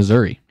boys with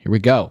Missouri. Here we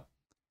go.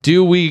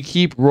 Do we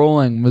keep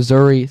rolling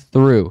Missouri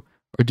through,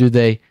 or do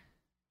they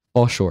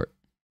fall short?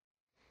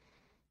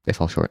 They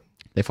fall short.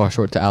 They fall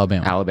short to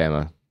Alabama.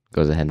 Alabama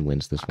goes ahead and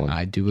wins this one.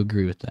 I do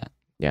agree with that.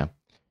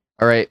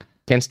 All right.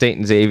 Kent State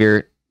and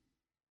Xavier.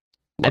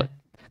 The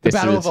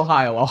Battle of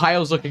Ohio.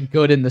 Ohio's looking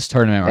good in this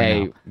tournament right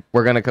Hey, now.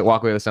 we're going to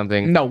walk away with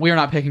something. No, we're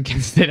not picking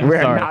Kent State. I'm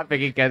We're sorry. not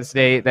picking Kent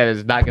State. That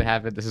is not going to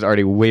happen. This is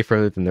already way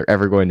further than they're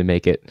ever going to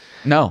make it.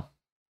 No,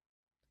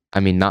 I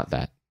mean, not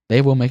that.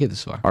 they will make it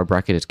this far. Our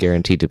bracket is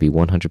guaranteed to be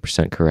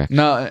 100% correct.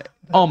 No,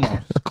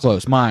 almost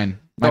close. My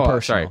Oh,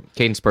 personal. Sorry.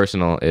 Caden's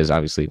personal is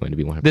obviously going to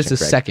be 100% This is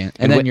correct. second,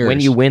 and And then when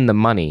yours. you win the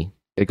money,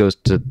 it goes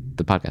to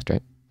the podcast,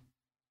 right?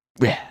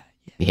 Yeah.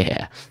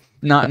 Yeah.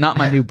 not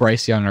my new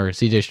Bryce Young or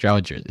CJ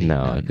Stroud jersey.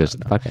 No, it goes to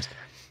the podcast.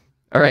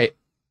 All right,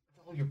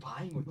 Oh, you're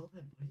buying with all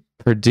that money?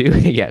 Purdue.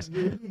 Yes,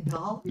 $1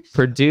 million?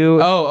 Purdue.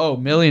 Oh,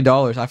 $1 million.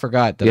 I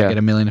forgot that I Yeah. get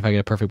 $1 million if I get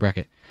a perfect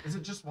bracket. Is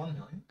it just 1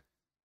 million?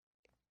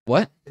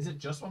 What? Is it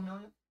just 1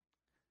 million?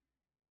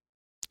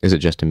 Is it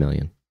just $1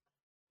 million?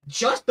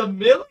 Just $1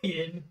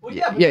 million? Well,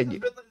 yeah, but Yeah,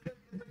 it's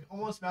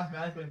almost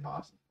mathematically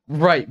impossible.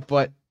 Right,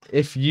 but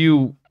if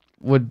you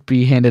would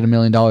be handed $1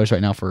 million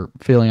right now for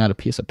filling out a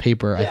piece of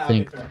paper, I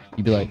think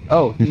you'd be like,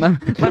 "Oh,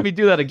 let me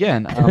do that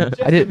again."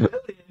 I didn't.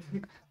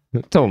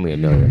 It's only $1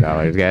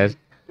 million, guys.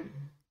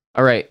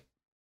 All right,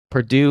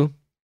 Purdue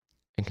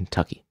and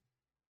Kentucky.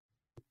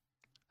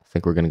 I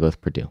think we're gonna go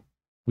with Purdue.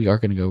 We are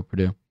gonna go with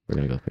Purdue. We're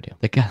gonna go with Purdue.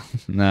 They got,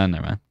 no,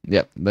 never mind.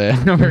 Yep,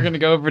 we're gonna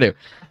go with Purdue.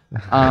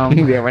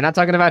 Yeah, we're not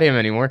talking about him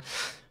anymore.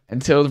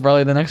 Until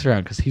probably the next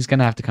round because he's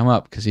gonna have to come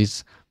up because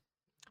he's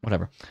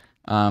whatever.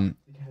 All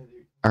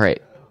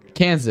right,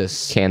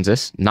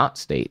 Kansas, not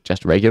state,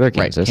 just regular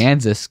Kansas. right?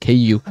 Kansas,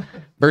 KU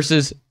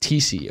versus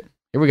TCU.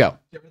 Here we go.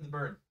 Get rid of the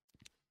bird.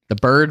 The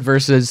Bird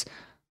versus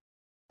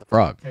the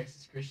Frog.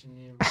 Texas Christian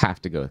University. I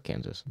have to go with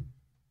Kansas.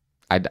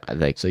 I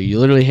like. So you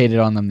literally hated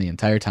on them the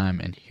entire time,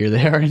 and here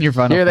they are in your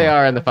final. Here they four.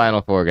 are in the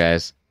Final Four,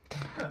 guys.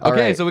 All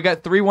Okay, right. so we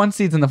got 3 1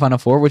 seeds in the final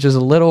four, which is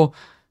a little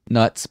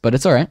nuts, but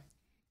it's all right.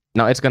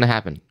 No, it's gonna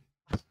happen.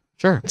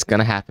 Sure. It's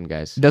gonna happen,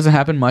 guys. It doesn't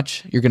happen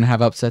much. You're gonna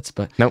have upsets,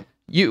 but Nope.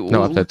 You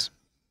No upsets.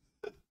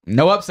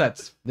 No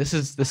upsets. This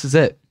is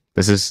it.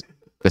 This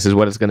is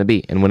what it's gonna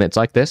be. And when it's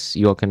like this,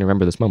 you all can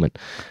remember this moment.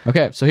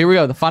 Okay, so here we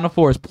go. The final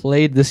four is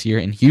played this year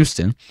in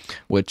Houston,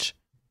 which,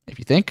 if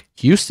you think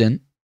Houston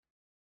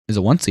is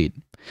a 1 seed,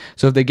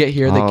 so if they get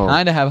here, they Oh.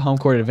 kind of have home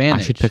court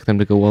advantage. I should pick them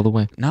to go all the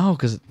way. No,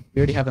 because we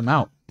already have them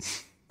out.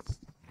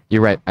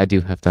 You're right. I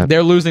do have that.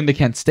 They're losing to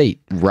Kent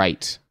State.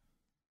 Right.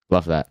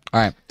 Love that. All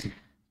right.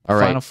 All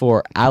right. Final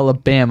four,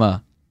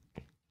 Alabama.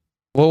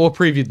 Well, we'll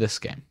preview this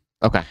game.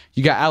 Okay.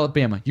 You got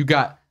Alabama. You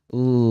got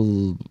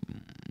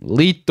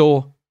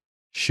lethal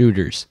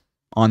shooters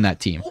on that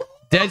team.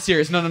 Dead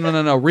serious.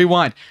 No.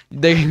 Rewind.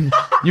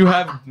 You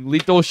have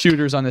lethal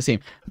shooters on this team.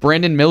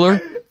 Brandon Miller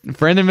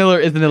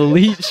is an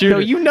elite shooter. No,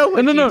 you know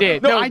what you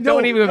did. No, I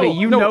don't even admit it.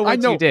 You know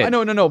what you did. I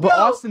know. But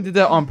Austin did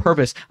that on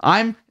purpose.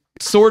 I'm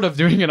sort of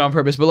doing it on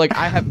purpose, but like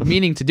I have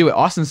meaning to do it.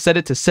 Austin said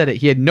it to set it.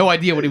 He had no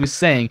idea what he was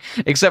saying,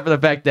 except for the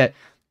fact that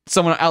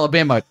someone in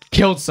Alabama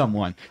killed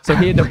someone. So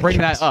he had to bring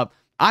that up.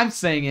 I'm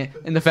saying it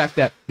in the fact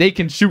that they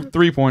can shoot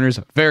 3-pointers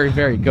very,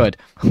 very good.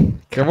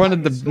 They're one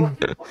of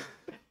the...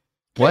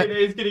 What?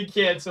 Is getting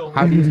canceled.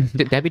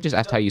 Debbie just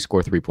asked how you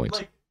score 3 points.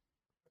 Like,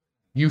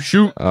 You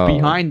shoot Oh.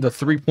 behind the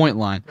 3-point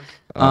line.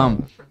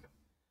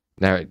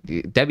 Now,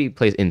 Debbie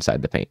plays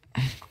inside the paint.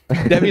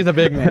 Debbie's a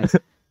big man.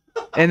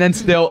 And then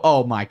still,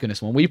 oh my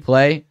goodness, when we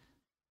play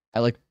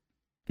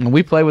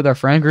with our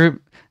friend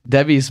group,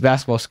 Debbie's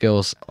basketball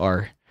skills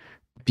are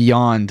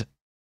beyond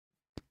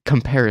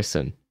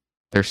Comparison.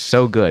 They're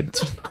so good.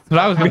 what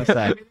I was gonna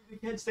say.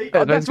 Kent State.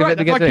 Oh, that's right.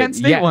 That's why Kent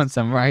State Yes. wants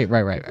them. Right.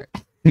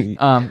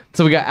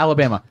 So we got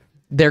Alabama.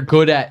 They're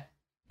good at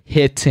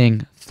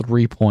hitting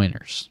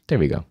 3-pointers. There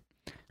we go.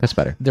 That's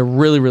better. They're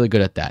really, really good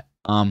at that.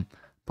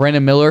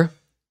 Brandon Miller,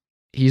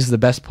 he's the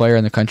best player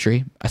in the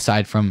country,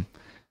 aside from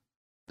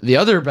the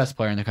other best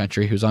player in the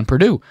country who's on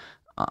Purdue.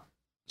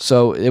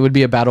 So it would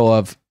be a battle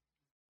of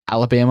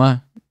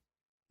Alabama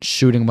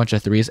shooting a bunch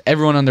of threes.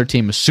 Everyone on their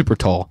team is super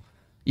tall,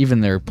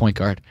 even their point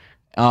guard.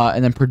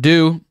 And then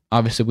Purdue,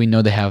 obviously we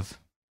know they have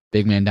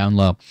big man down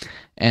low,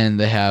 and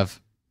they have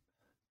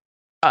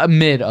a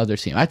mid other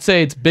team. I'd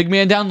say it's big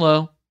man down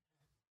low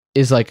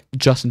is like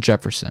Justin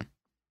Jefferson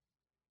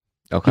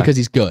Okay. because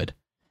he's good.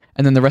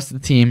 And then the rest of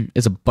the team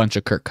is a bunch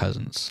of Kirk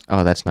Cousins.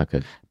 Oh, that's not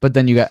good. But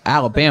then you got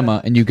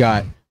Alabama and you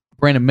got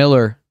Brandon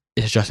Miller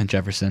is Justin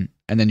Jefferson.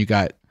 And then you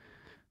got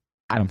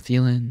Adam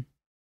Thielen.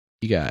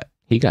 He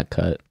He got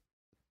cut.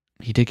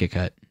 did get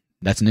cut.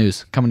 That's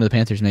news. Coming to the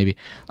Panthers maybe.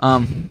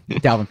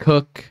 Dalvin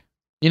Cook.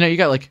 You know, you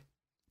got like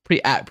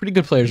pretty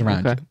good players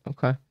around.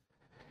 Okay.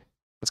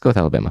 Let's go with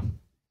Alabama.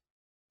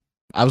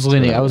 I was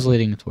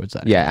leaning towards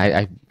that. Yeah,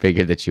 I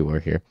figured that you were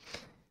here.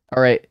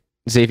 All right.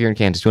 Xavier and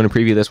Kansas. Do you want to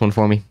preview this one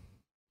for me?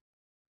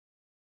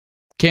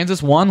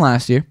 Kansas won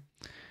last year.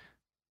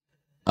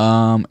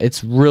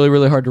 It's really,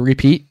 really hard to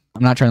repeat.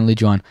 I'm not trying to lead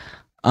you on.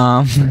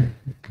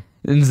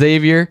 And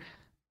Xavier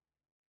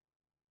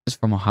is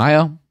from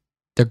Ohio.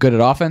 They're good at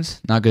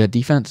offense, not good at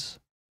defense.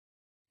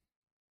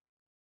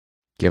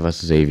 Give us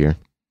Xavier.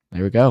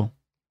 There we go.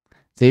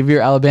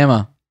 Xavier,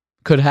 Alabama.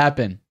 Could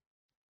happen.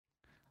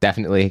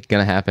 Definitely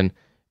going to happen.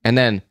 And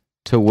then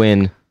to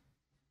win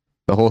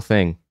the whole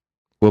thing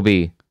will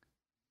be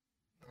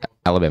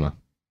Alabama.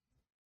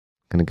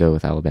 Going to go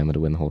with Alabama to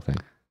win the whole thing.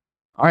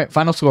 All right,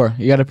 final score.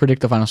 You got to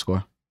predict the final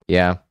score.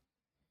 Yeah.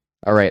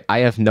 All right. I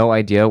have no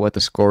idea what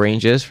the score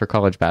range is for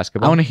college I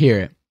basketball. want to hear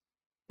it.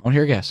 I want to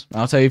hear a guess.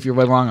 I'll tell you if you're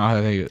wrong.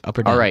 I'll tell you up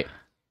or down. All right.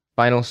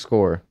 Final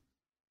score.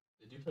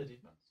 They do play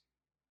defense.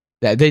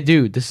 Yeah, they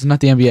do. This is not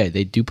the NBA.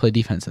 They do play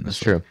defense in this.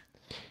 That's true.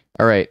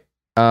 All right.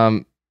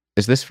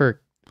 Is this for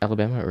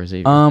Alabama or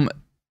Xavier?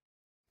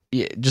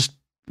 Yeah,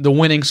 the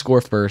winning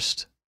score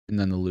first, and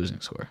then the losing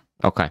score.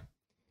 Okay.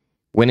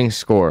 Winning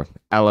score,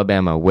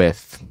 Alabama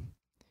with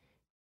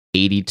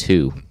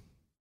 82.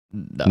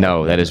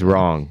 No, that is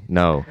wrong.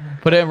 No.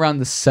 Put it around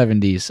the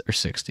 70s or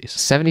 60s.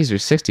 70s or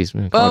 60s?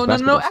 Man, Oh,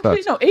 college no. basketball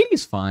Actually, sucks. no.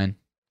 80's fine.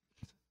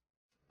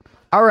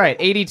 All right,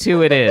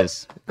 82 it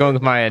is. Going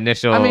with my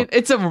initial. I mean,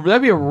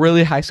 that'd be a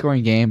really high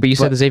scoring game. But you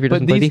said that Xavier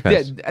doesn't play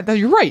defense. Yeah,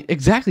 you're right.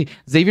 Exactly.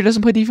 Xavier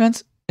doesn't play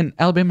defense, and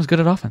Alabama's good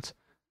at offense.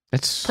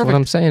 that's perfect. what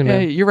I'm saying, Yeah,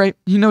 man. you're right.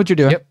 You know what you're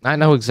doing. Yep, I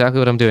know exactly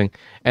what I'm doing.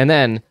 And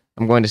then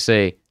I'm going to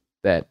say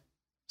that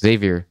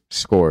Xavier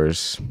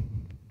scores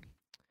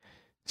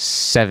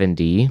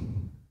 76.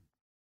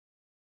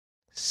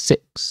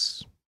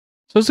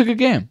 So it's a good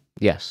game.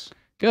 Yes.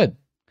 Good.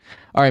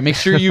 All right. Make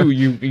sure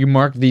you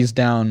mark these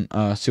down,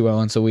 Sue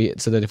Ellen, so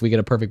that if we get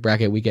a perfect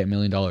bracket, we get $1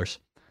 million. Oh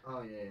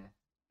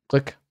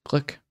yeah.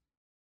 Click,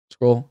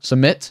 scroll,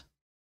 submit.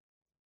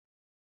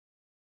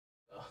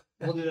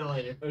 We'll do that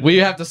later. We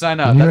have to sign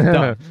up. That's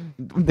done.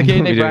 The We'll be K&A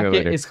doing it bracket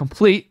later. is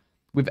complete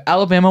with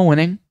Alabama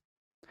winning.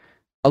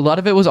 A lot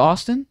of it was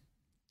Austin.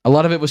 A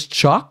lot of it was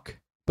chalk,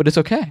 but it's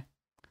okay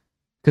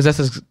because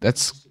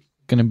that's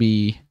gonna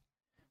be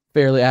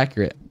fairly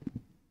accurate.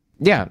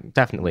 Yeah,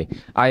 definitely.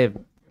 I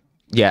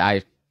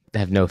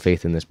have no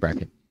faith in this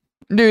bracket.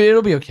 Dude,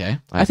 it'll be okay.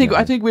 I I think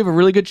know. we have a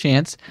really good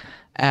chance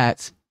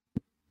at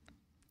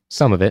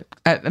Some of it.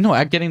 at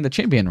getting the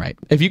champion right.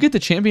 If you get the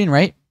champion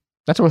right,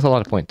 That's worth a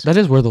lot of points. that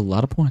is worth a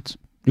lot of points.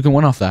 You can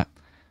win off that.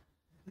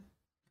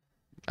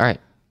 All right.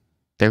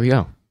 There we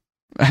go.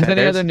 Has any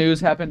there's- other news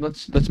happened?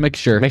 Let's make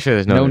sure. Make sure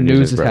there's No no other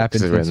news has bro,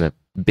 happened 'cause we're in since-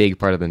 the big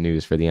part of the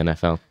news for the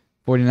NFL.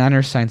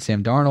 49ers signed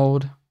Sam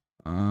Darnold.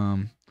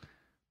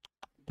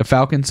 The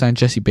Falcons signed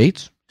Jesse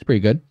Bates. It's pretty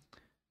good.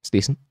 It's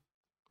decent.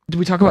 Did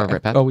we talk Or about?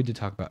 right back. Oh, we did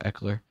talk about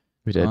Eckler.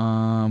 We did.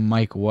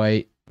 Mike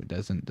White, who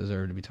doesn't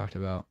deserve to be talked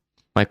about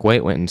Mike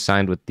White went and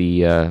signed with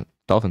the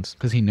Dolphins.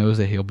 because he knows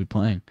that he'll be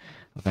playing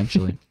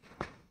eventually.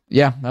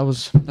 Yeah,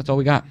 that's all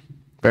we got.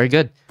 Very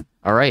good.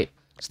 All right.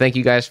 So thank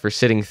you guys for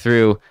sitting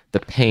through the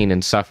pain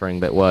and suffering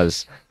that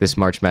was this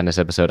March Madness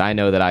episode. I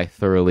know that I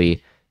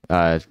thoroughly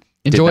did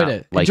Enjoyed not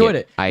it. like Enjoyed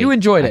it. You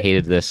enjoyed I it.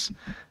 hated this.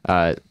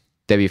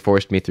 Debbie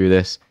forced me through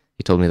this.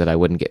 He told me that I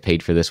wouldn't get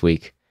paid for this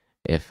week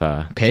if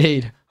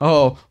Paid.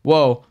 Oh,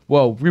 whoa.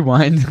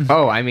 Rewind.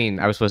 Oh, I mean,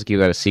 I was supposed to keep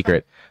that a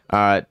secret.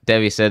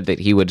 Debbie said that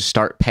he would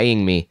start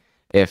paying me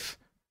if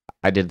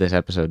I did this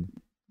episode.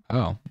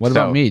 Oh, what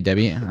about So- me,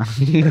 Debbie?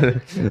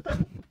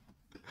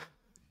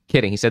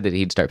 Kidding. He said that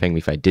he'd start paying me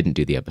if I didn't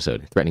do the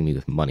episode, threatening me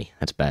with money.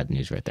 That's bad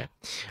news right there.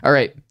 All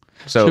right.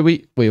 So, Should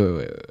we?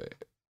 Wait.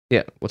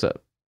 yeah, what's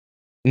up?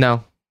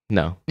 No.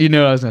 You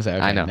know what I was gonna say.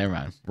 Okay, I know. Never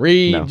mind.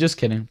 No. Just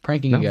kidding.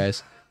 Pranking No. you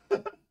guys.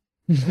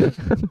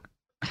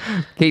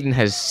 Caden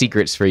has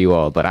secrets for you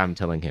all, but I'm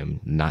telling him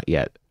not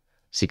yet.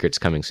 Secrets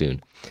coming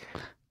soon.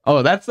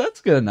 Oh, that's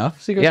good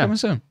enough. Secrets Yeah. coming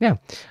soon.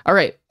 All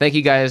right. Thank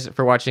you guys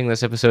for watching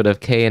this episode of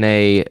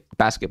K&A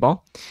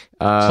Basketball.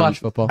 Slash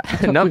football.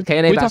 No,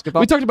 K&A Basketball.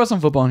 We talked about some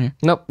football in here.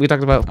 Nope, we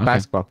talked about Okay.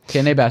 basketball.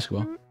 K&A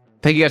basketball.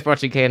 Thank you guys for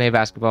watching K&A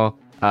Basketball.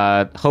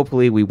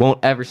 Hopefully we won't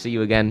ever see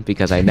you again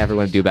because I never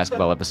want to do a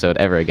basketball episode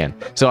ever again.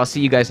 So I'll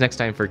see you guys next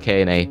time for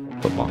K&A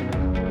Football.